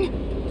alien?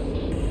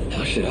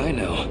 How should I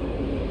know?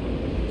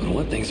 But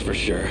one thing's for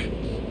sure.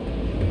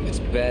 It's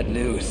bad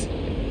news.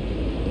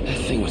 That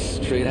thing was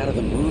straight out of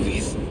the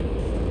movies.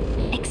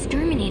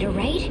 Exterminator,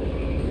 right?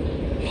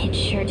 It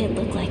sure did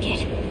look like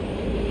it.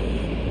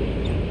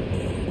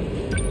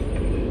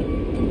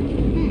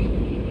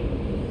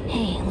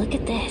 Hey, look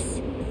at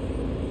this.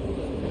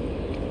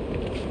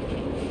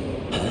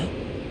 Huh?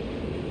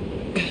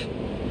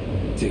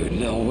 Dude,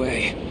 no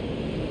way.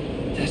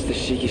 That's the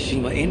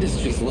Shikishima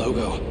Industries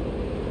logo.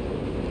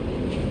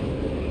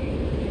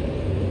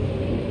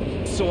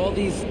 So all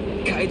these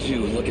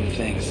kaiju-looking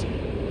things,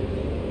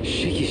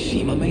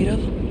 Shikishima made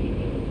them?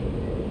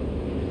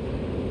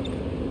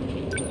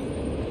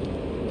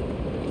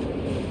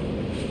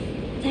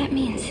 That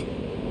means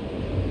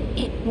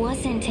it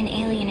wasn't an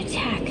alien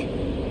attack.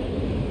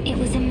 It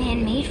was a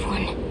man-made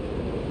one.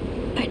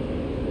 But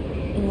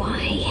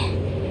why?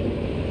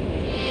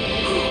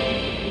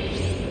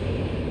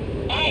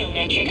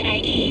 Biometric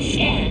ID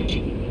scanned.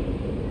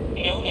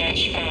 No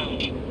match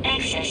found.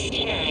 Access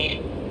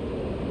denied.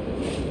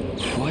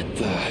 What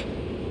the...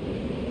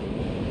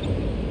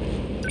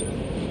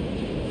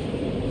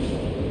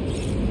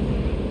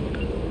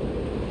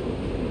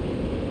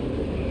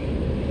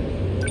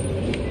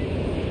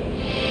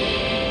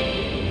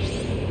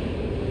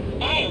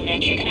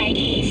 Biometric ID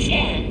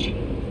scanned.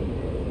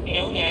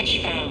 No match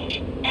found.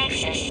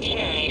 Access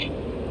denied.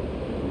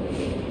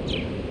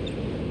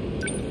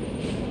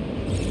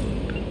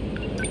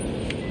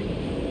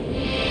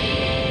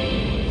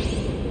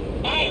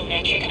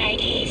 Biometric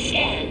ID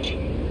scanned.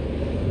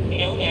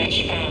 No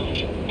match found.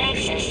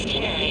 Access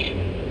denied.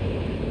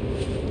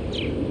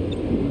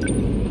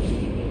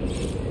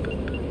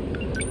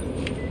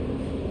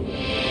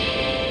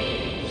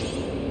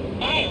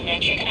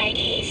 Biometric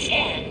ID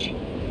scanned.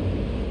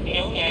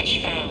 No match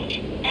found.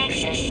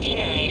 Access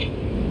denied.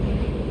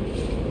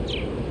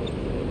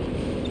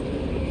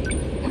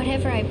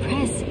 Whatever I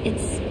press,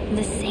 it's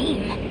the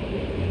same.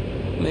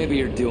 Maybe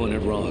you're doing it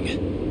wrong.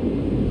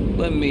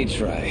 Let me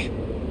try.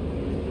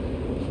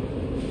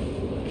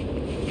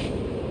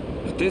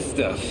 With this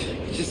stuff,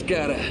 you just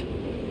gotta...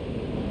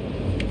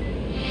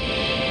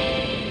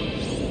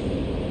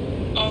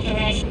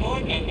 Authorized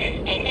board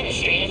member,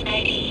 administrative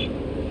ID.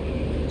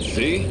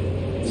 See?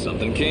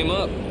 Something came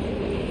up.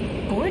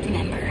 Board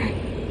member?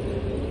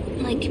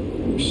 Like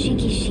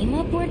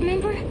Shikishima board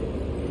member?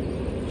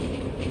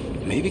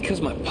 Maybe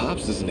because my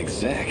pops is an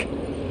exec.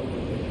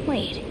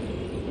 Wait,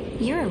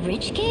 you're a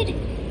rich kid?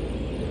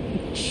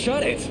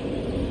 Shut it!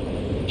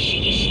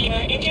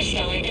 Shikishima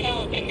Interstellar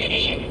Development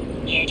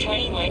Division, year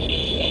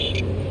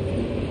 2188.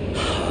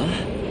 Huh?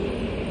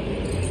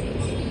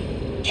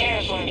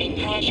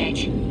 Terraforming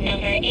project,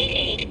 number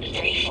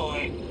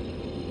 8834.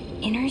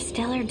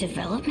 Interstellar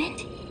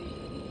development?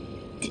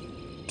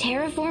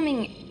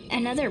 Terraforming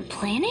another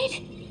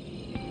planet?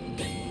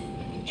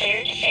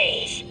 Third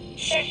phase,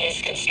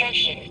 surface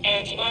construction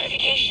and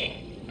modification.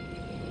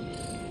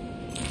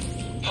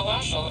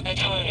 Colossal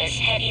Autonomous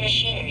Heavy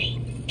Machinery,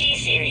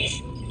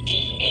 D-Series,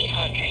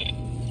 D-800.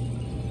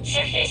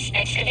 Surface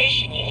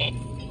Excavation Unit,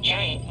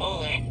 Giant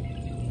Bowler.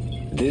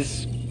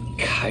 This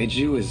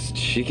kaiju is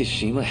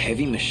Shikishima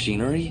heavy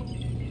machinery?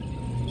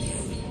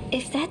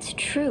 If that's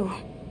true,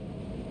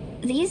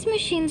 these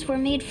machines were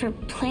made for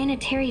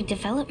planetary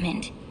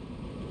development.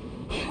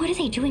 What are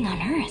they doing on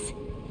Earth?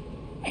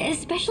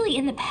 Especially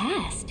in the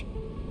past.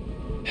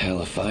 Hell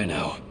if I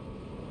know.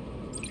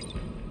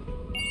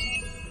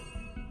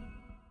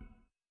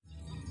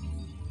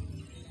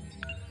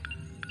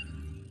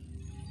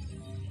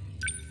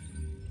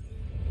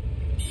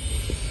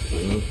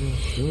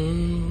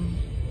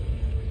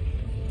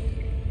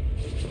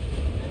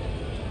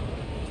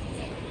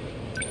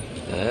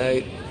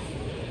 Alright.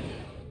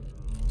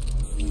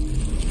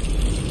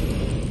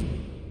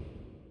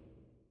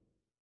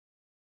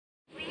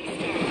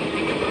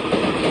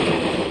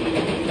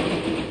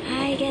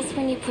 I guess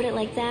when you put it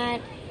like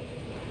that,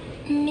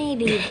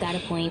 maybe you've got a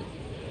point.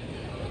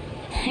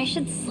 I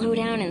should slow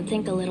down and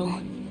think a little.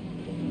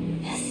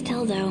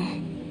 Still, though.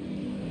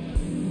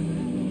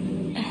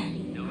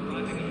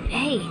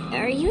 Hey,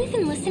 are you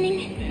even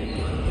listening?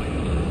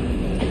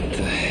 What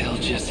the hell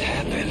just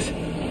happened?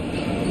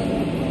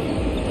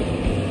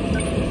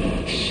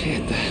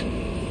 Shit,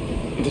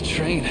 the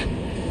train.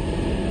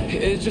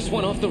 It just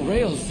went off the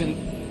rails and...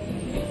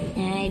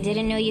 I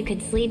didn't know you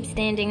could sleep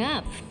standing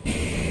up.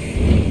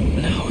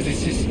 No,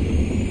 this is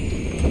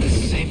the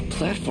same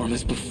platform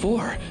as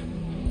before.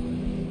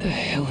 The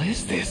hell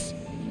is this?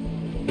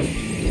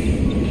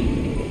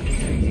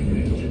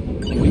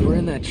 We were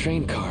in that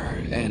train car,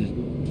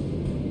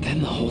 and then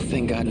the whole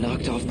thing got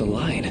knocked off the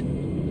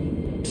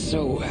line.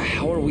 So,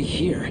 how are we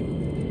here?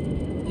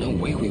 No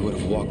way we would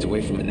have walked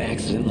away from an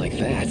accident like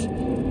that.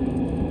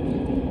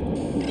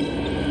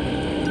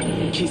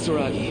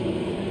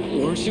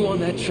 Kisaragi, weren't you on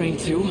that train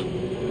too?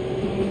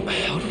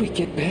 How did we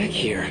get back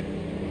here?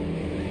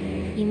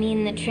 You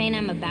mean the train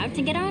I'm about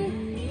to get on?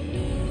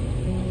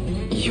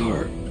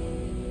 You're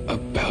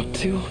about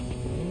to?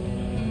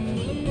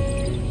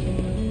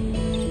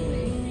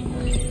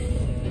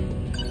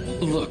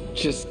 Look,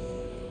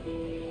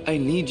 I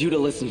need you to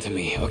listen to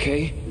me,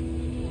 okay?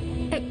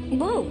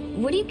 Whoa,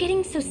 what are you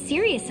getting so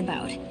serious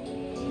about?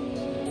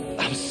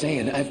 I'm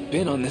saying I've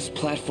been on this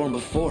platform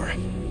before.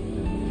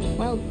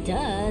 Well,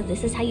 duh,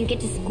 this is how you get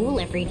to school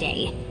every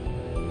day.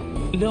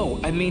 No,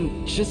 I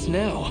mean, just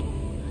now.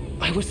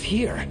 I was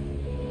here.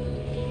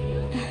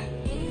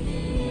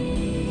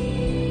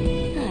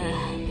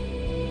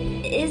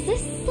 Is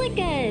this like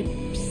a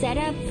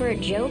setup for a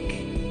joke?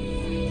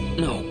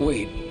 No,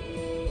 wait.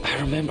 I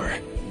remember.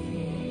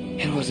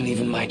 It wasn't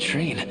even my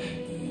train.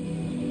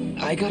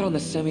 I got on the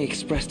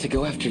Semi-Express to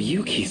go after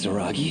you,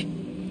 Kisaragi.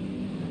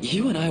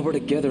 You and I were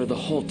together the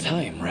whole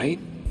time, right?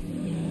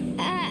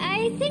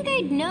 I think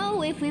I'd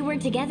know if we were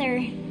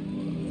together.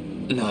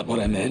 Not what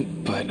I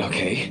meant, but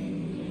okay.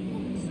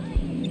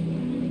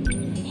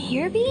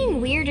 You're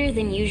being weirder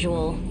than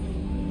usual.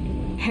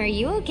 Are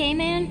you okay,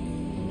 man?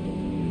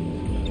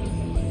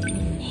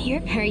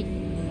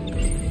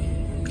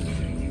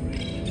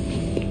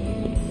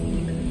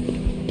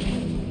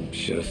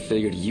 Should have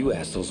figured you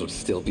assholes would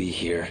still be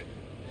here.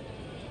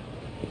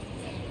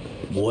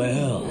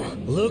 Well,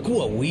 look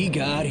what we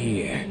got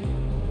here.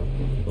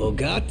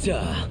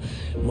 Ogata,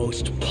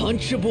 most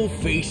punchable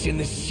face in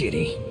the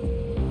city.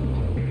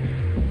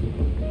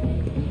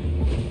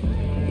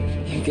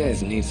 You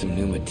guys need some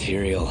new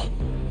material.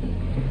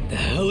 The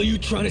hell are you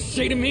trying to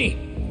say to me?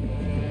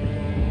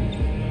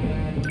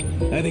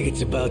 I think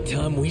it's about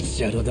time we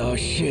settled our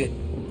shit.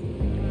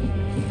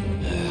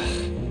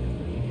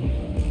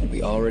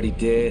 We already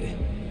did.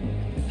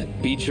 I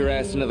beat your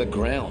ass into the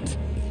ground.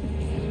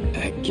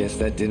 I guess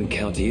that didn't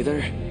count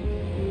either.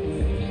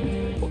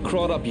 What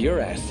crawled up your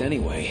ass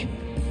anyway?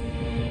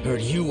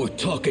 Heard you were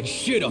talking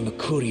shit on the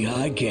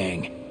Kuriai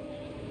gang.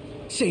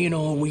 Saying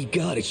all we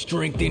got is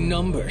strength in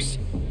numbers.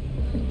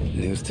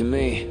 News to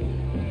me.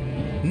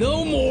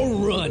 No more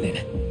running.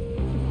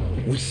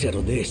 We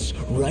settle this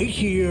right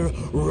here,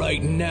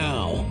 right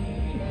now.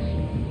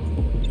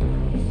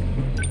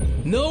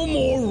 No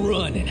more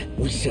running.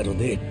 We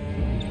settled it.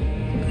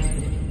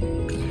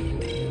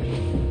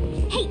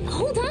 Hey,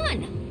 hold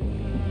on!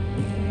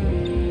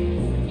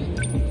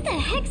 What the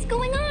heck's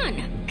going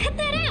on? Cut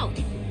that out!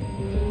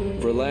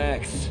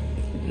 Relax.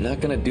 I'm not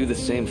gonna do the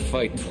same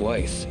fight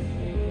twice.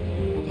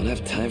 Don't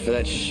have time for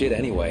that shit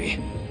anyway.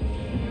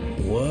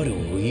 What do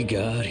we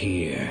got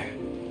here?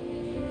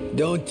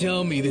 Don't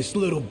tell me this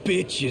little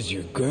bitch is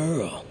your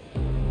girl.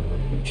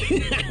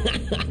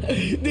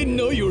 Didn't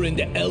know you were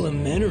into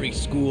elementary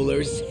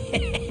schoolers.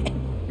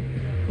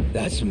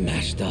 That's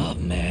messed up,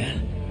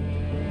 man.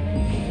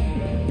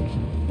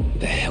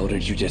 The hell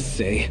did you just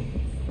say?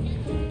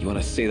 You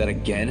wanna say that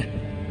again?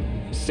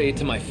 Say it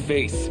to my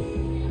face.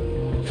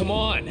 Come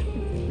on!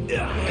 Hey,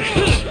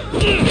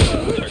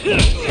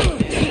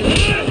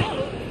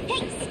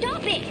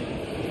 stop it!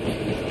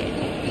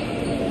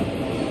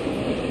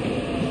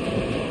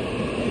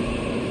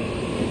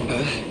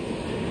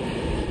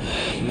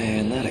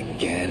 Man, not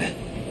again.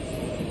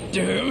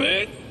 Damn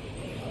it!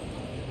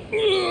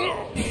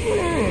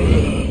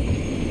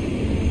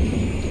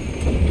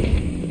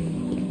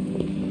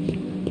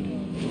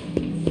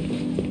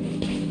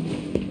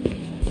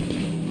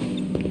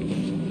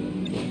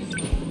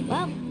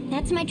 Well,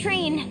 that's my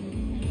train.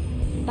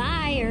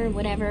 Bye, or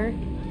whatever.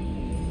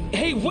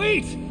 Hey,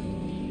 wait!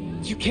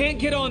 You can't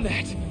get on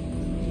that!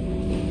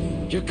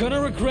 You're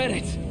gonna regret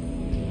it!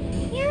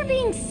 You're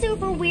being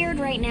super weird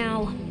right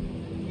now.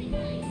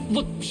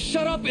 Look,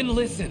 shut up and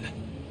listen!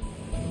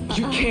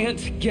 You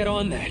can't get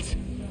on that!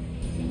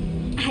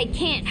 I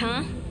can't,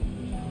 huh?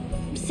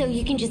 So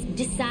you can just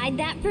decide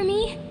that for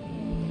me?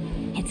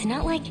 It's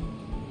not like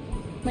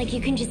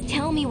you can just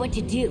tell me what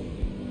to do.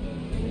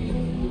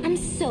 I'm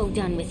so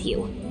done with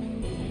you.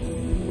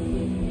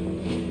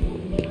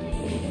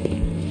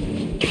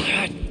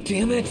 God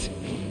damn it!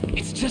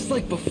 It's just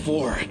like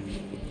before.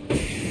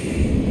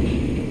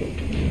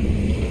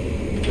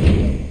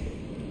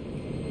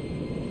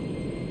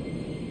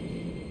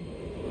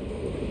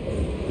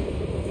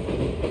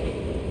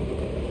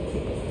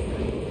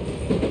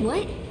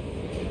 What?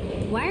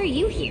 Why are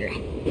you here?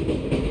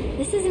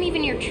 This isn't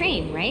even your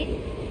train, right?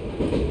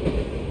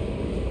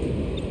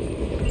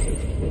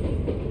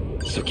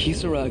 So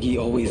Kisaragi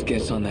always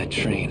gets on that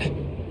train.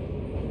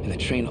 And the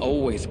train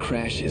always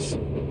crashes.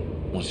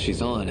 Once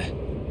she's on,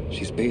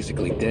 she's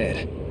basically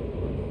dead.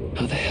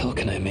 How the hell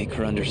can I make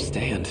her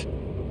understand?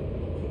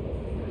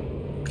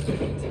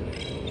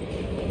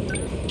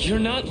 You're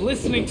not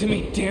listening to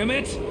me, damn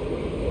it!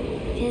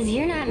 'Cause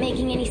you're not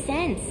making any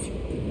sense.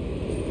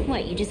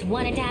 What, you just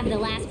wanted to have the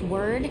last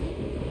word?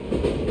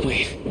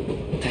 Wait,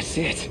 that's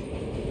it.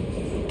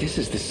 This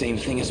is the same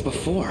thing as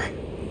before.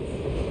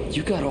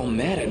 You got all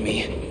mad at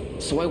me,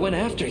 so I went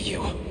after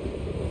you.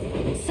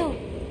 So,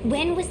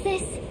 when was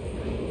this?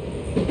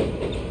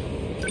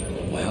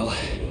 Well,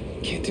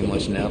 can't do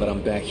much now that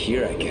I'm back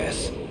here, I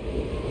guess.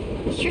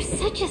 You're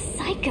such a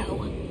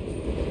psycho.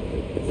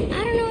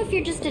 I don't know if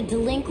you're just a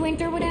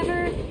delinquent or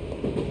whatever,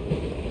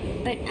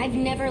 but I've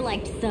never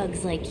liked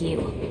thugs like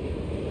you.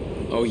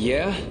 Oh,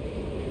 yeah?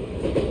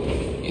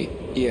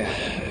 Yeah,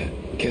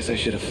 guess I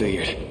should have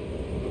figured.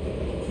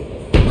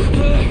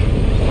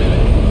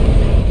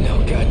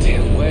 No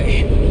goddamn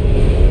way.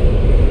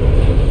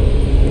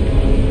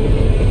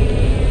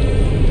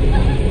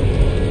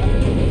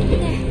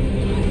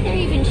 They're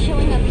even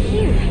showing up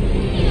here.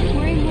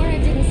 Mora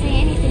didn't say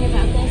anything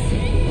about this.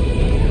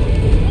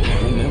 I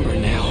remember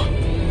now.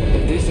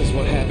 This is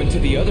what happened to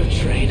the other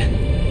train.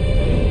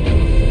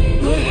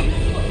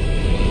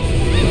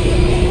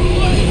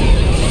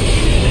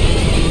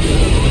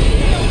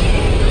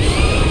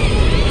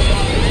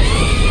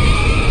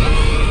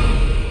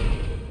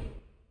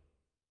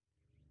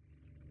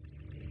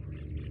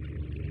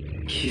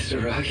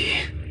 Kisaragi.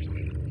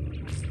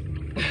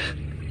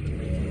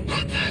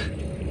 What the...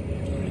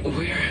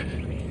 Where...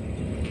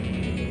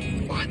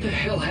 What the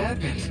hell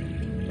happened?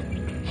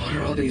 What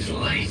are all these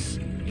lights?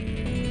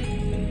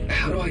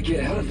 How do I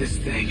get out of this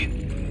thing?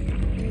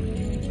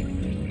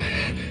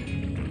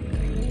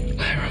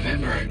 I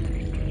remember...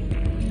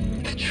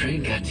 The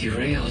train got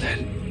derailed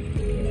and...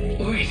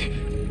 Wait...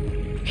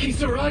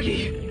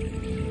 Kisaragi!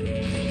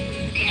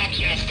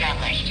 Connection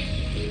established.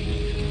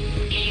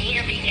 Can you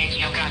hear me,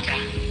 Nenji Ogata?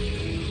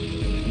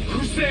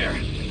 Who's there?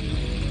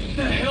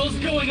 The hell's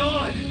going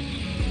on?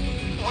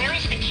 Where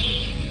is the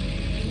key?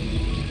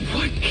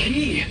 What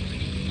key?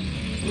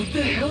 What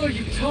the hell are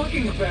you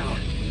talking about?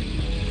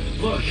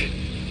 Look,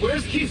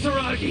 where's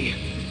Kisaragi?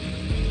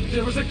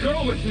 There was a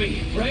girl with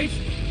me, right?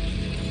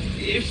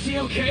 Is she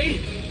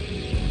okay?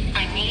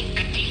 I need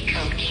the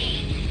decode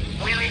key.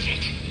 Where is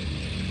it?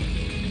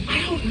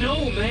 I don't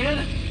know,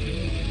 man.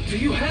 Do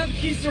you have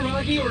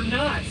Kisaragi or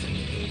not?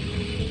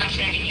 I'm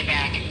sending you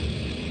back.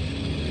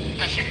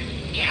 Listen,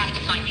 you have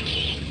to find the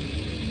key.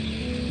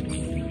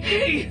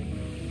 Hey!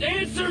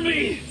 Answer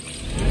me!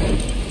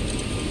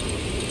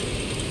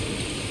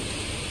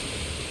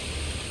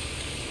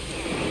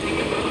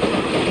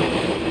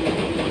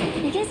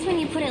 I guess when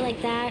you put it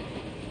like that,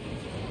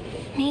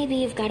 maybe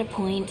you've got a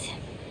point.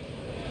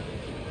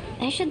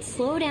 I should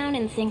slow down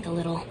and think a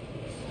little.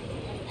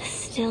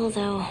 Still,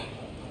 though...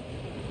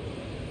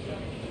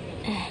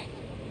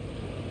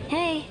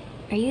 Hey,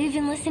 are you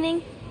even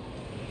listening?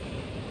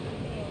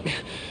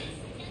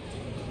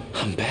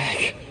 I'm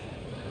back.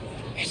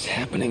 It's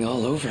happening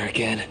all over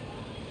again.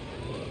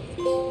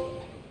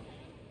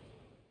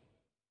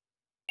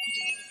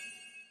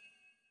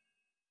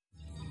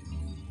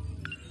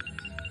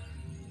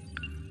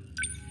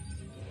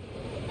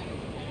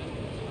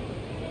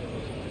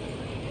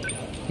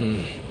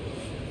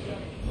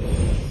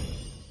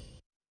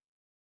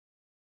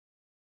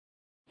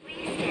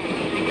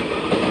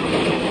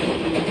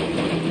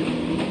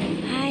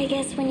 I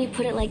guess when you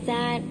put it like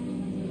that,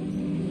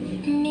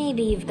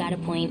 maybe you've got a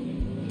point.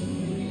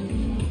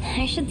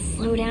 I should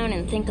slow down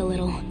and think a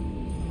little.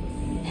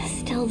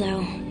 Still,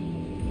 though...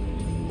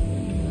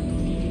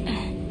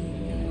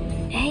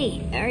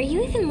 Hey, are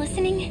you even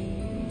listening?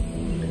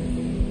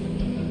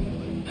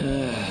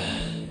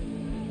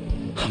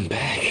 I'm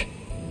back.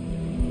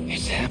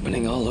 It's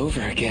happening all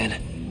over again.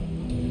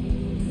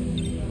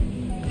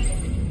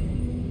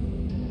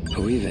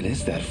 Who even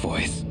is that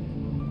voice?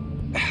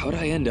 How'd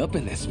I end up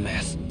in this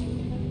mess?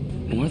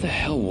 And where the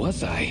hell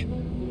was I?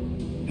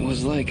 It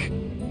was like...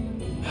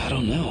 I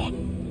don't know.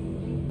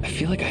 I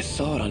feel like I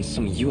saw it on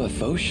some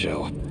UFO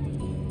show.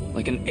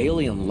 Like an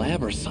alien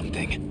lab or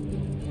something.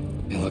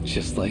 It looked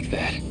just like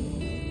that.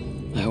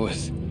 I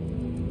was...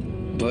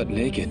 butt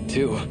naked,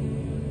 too.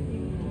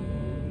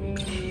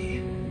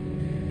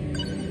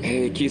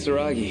 Hey,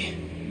 Kisaragi.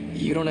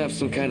 You don't have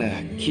some kind of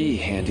key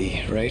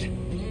handy, right?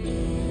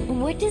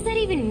 What does that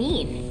even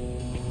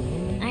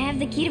mean? I have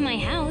the key to my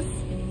house.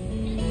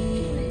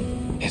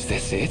 Is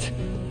this it?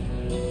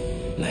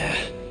 Nah,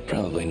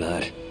 probably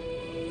not.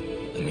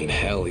 I mean,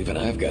 hell, even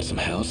I've got some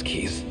house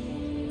keys.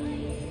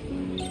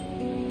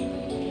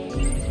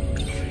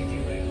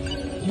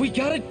 We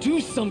gotta do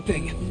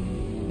something!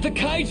 The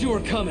kaiju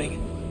are coming!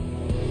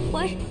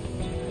 What?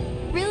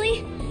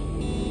 Really?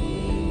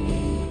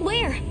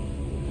 Where?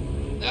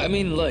 I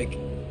mean, like,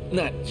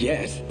 not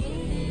yet.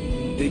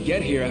 They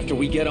get here after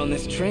we get on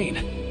this train.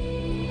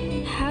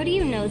 How do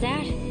you know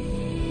that?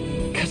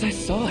 'Cause I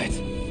saw it.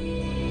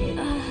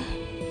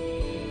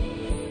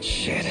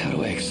 Shit, how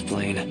do I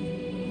explain?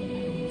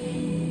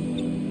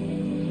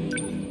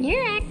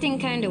 You're acting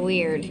kinda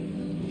weird.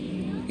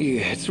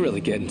 Yeah, it's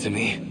really getting to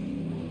me.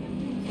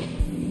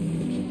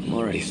 I'm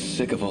already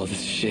sick of all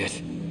this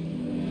shit.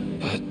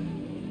 But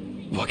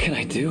what can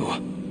I do?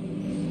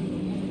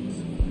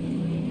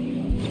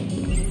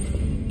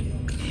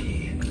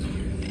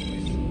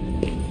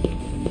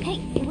 Hey,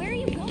 where are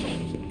you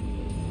going?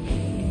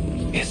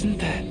 Isn't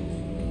that...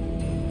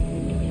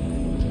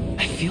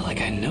 I feel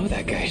like I know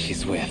that guy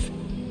she's with.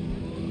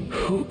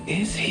 Who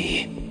is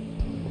he?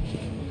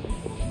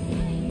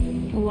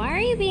 Why are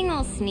you being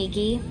all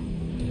sneaky?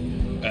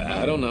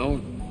 I don't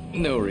know.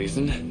 No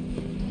reason.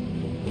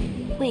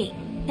 Wait,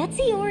 that's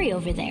Iori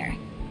over there.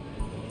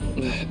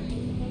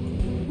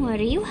 What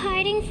are you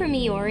hiding from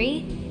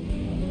Iori?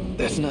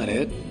 That's not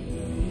it.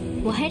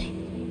 What?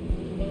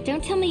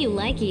 Don't tell me you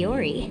like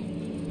Iori.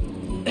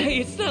 Hey,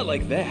 it's not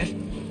like that.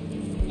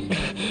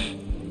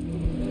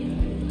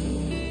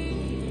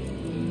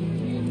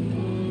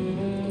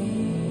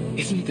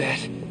 Isn't that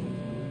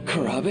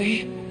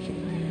Karabe?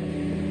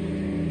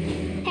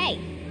 Hey,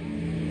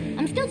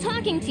 I'm still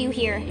talking to you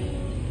here.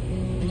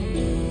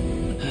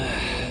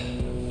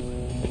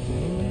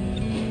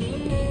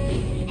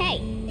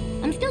 Hey,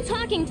 I'm still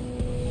talking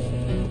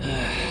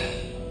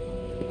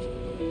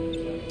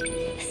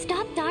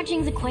Stop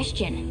dodging the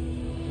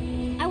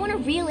question. I want a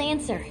real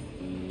answer.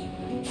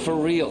 For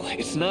real,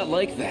 it's not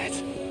like that.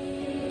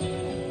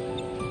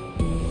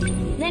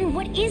 Then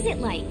what is it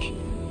like?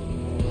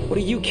 What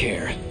do you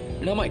care?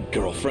 You're not my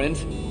girlfriend.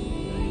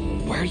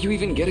 Why are you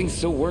even getting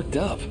so worked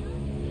up?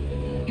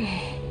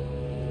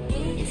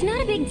 It's not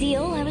a big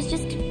deal, I was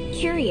just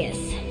curious.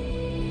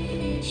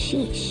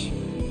 Sheesh.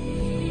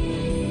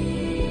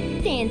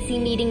 Fancy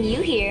meeting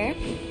you here.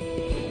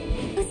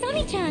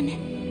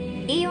 Usami-chan!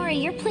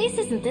 Iori, your place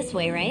isn't this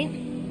way, right?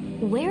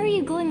 Where are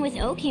you going with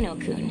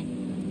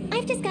Okino-kun?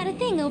 I've just got a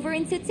thing over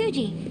in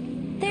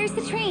Tsutsuji. There's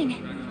the train.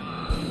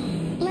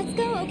 Let's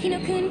go,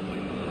 Okino-kun.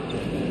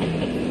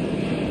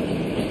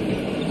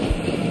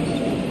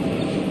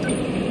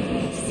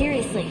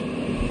 Seriously,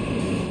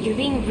 you're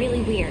being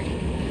really weird.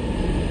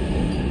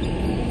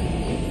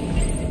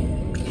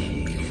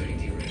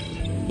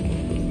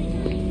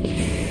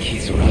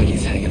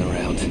 Kisaragi's hanging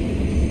around.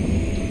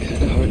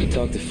 Kinda hard to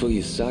talk to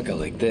Fuyusaka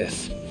like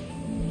this.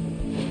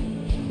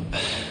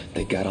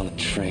 They got on the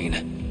train.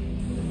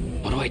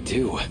 What do I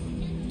do?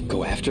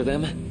 Go after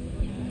them?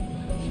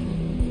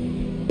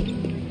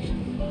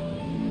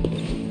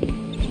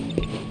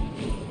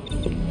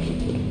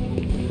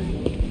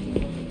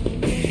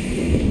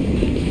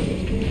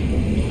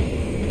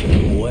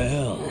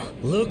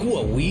 Look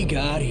what we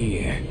got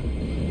here.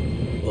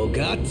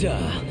 Ogata,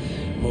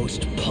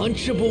 most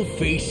punchable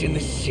face in the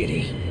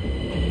city.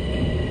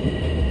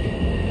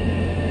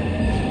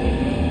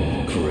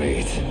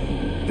 Great.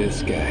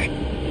 This guy.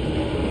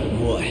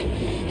 What?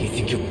 You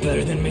think you're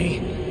better than me?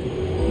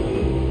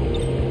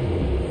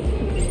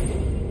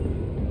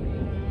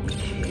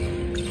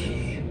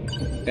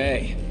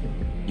 Hey,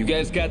 you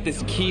guys got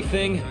this key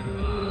thing?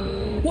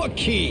 What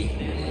key?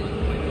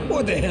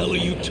 What the hell are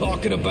you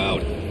talking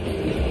about?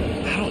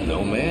 I don't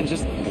know, man.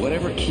 Just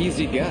whatever keys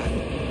you got.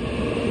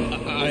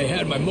 I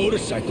had my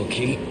motorcycle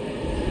key.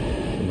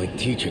 My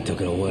teacher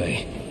took it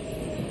away.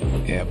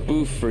 Yeah,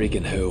 boo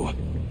freaking who.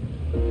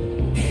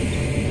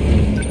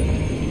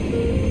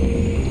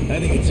 I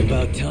think it's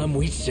about time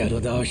we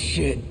settled our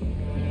shit.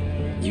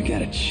 You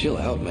gotta chill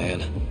out,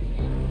 man.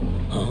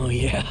 Oh,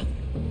 yeah?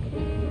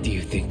 Do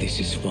you think this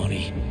is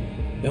funny?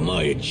 Am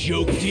I a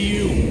joke to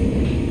you?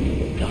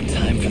 No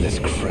time for this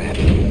crap.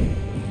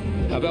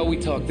 How about we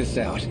talk this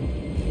out?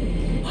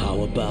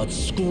 How about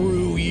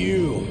screw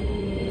you?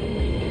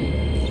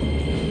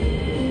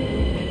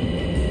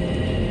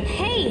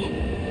 Hey!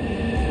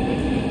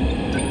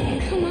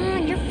 Come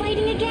on, you're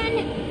fighting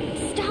again?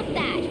 Stop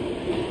that!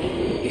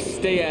 Hey,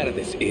 stay out of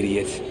this,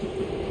 idiot.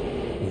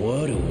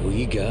 What do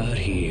we got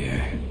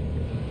here?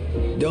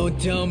 Don't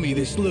tell me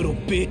this little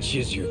bitch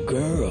is your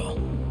girl.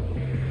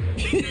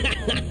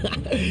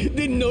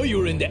 Didn't know you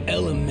were into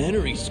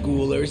elementary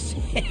schoolers.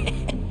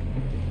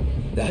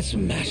 That's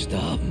messed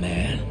up,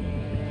 man.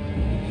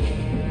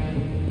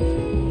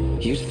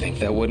 You'd think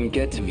that wouldn't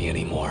get to me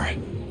anymore.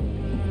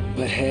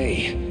 But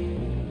hey,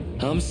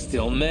 I'm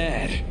still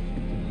mad.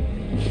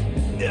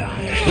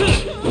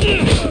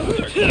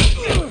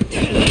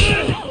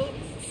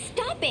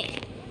 Stop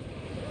it!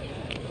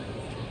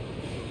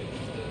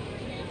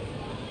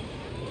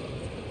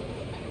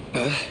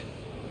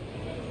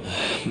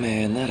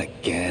 Man, not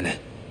again.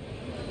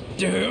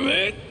 Damn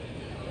it!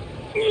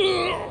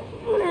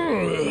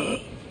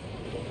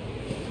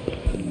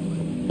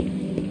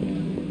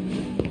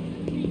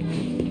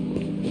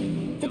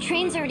 The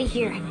train's already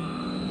here.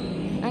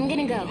 I'm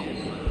gonna go.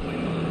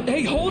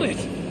 Hey, hold it!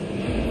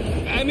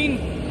 I mean,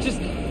 just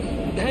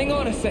hang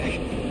on a sec.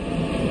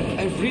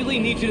 I really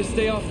need you to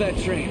stay off that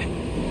train.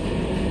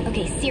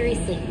 Okay,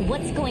 seriously,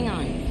 what's going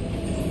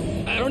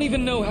on? I don't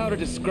even know how to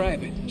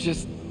describe it.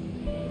 Just...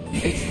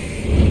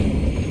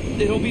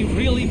 it'll be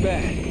really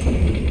bad.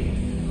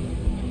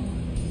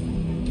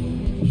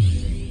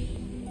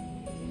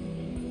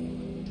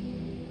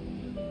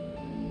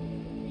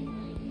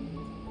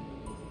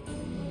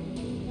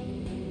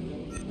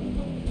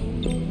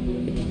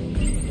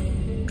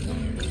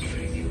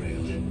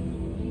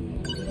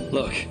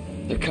 Look,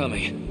 they're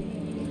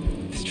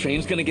coming. This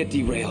train's gonna get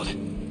derailed.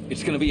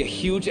 It's gonna be a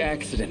huge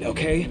accident,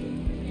 okay?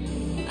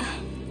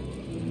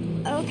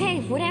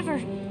 Okay, whatever.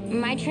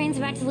 My train's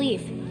about to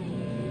leave.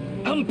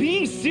 I'm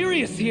being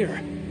serious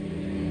here.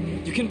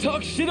 You can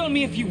talk shit on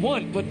me if you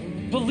want, but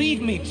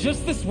believe me,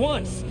 just this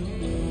once.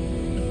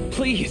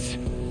 Please,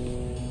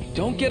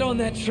 don't get on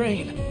that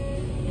train.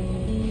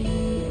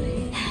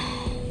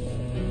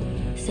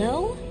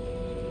 So?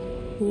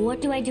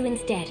 What do I do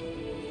instead?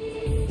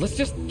 Let's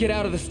just get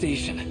out of the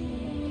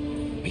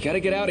station. We gotta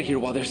get out of here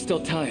while there's still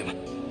time.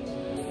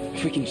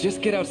 If we can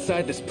just get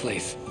outside this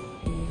place,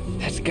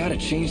 that's gotta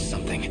change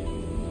something.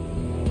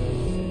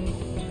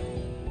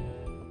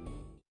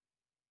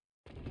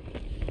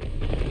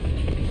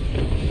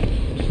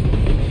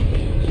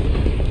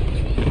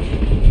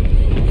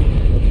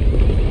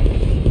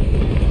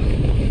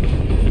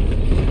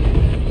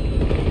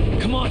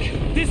 Come on,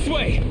 this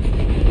way!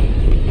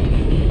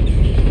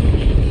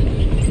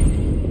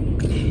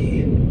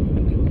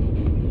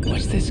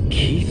 What's this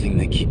key thing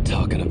they keep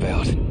talking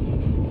about?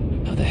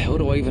 How the hell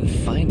do I even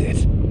find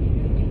it?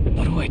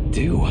 What do I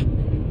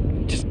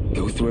do? Just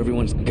go through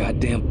everyone's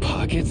goddamn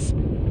pockets?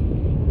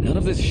 None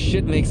of this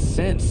shit makes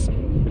sense.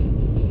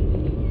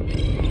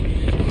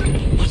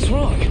 What's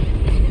wrong?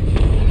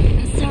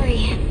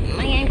 Sorry,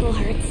 my ankle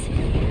hurts.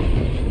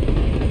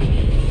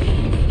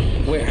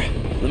 Where?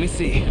 Let me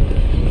see.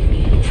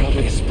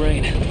 Probably a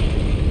sprain.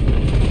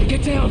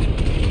 Get down!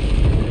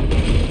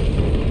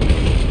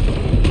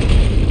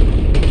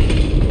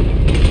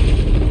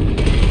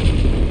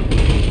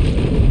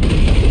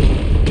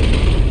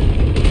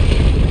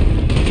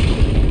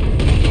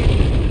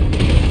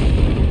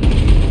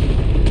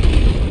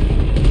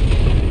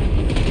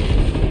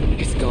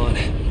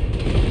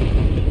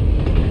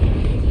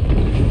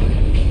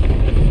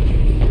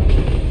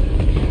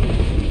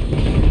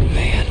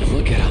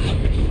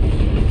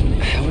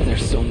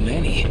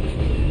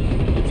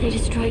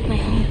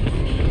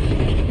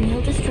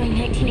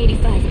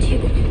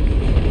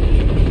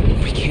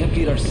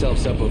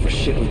 Up over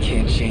shit we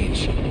can't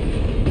change.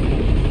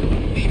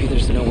 Maybe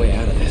there's no way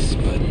out of this,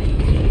 but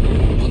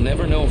we'll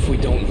never know if we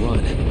don't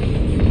run.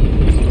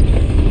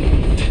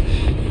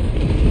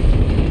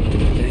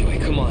 Anyway,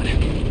 come on.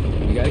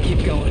 We gotta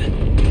keep going.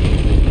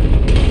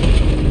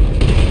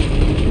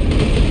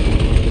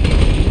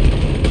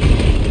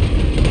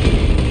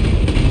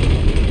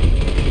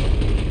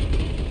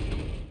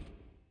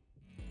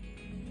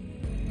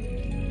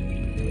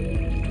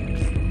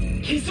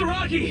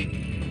 Kisaragi!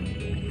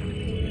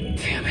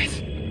 Damn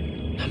it.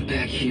 I'm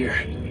back here.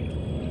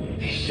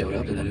 They showed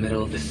up in the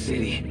middle of the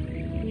city.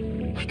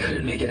 We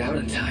couldn't make it out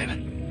in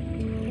time.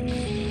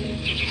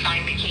 Did you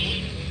find the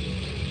key?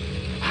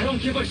 I don't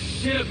give a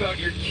shit about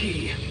your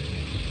key.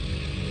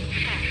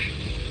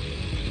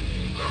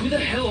 Who the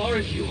hell are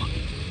you?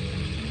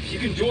 If you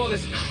can do all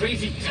this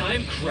crazy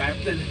time crap,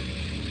 then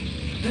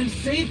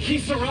save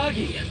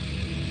Kisaragi.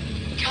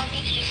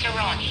 Tony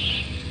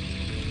Kisaragi.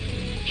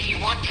 If you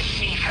want to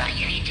save her,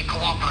 you need to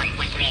cooperate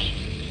with me.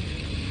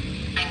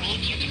 I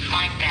need you to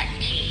find that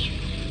key.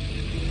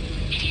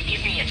 If you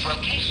give me its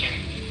location,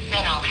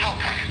 then I'll help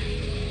her.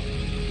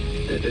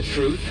 The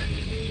truth?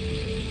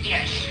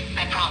 Yes,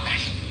 I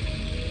promise.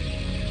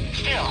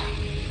 Still,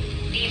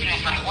 even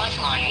if I was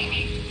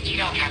lying, you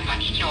don't have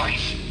much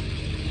choice.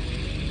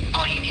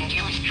 All you can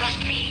do is trust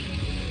me.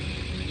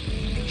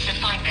 So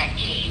find that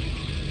key,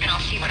 and I'll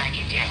see what I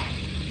can do.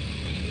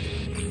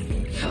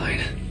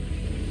 Fine.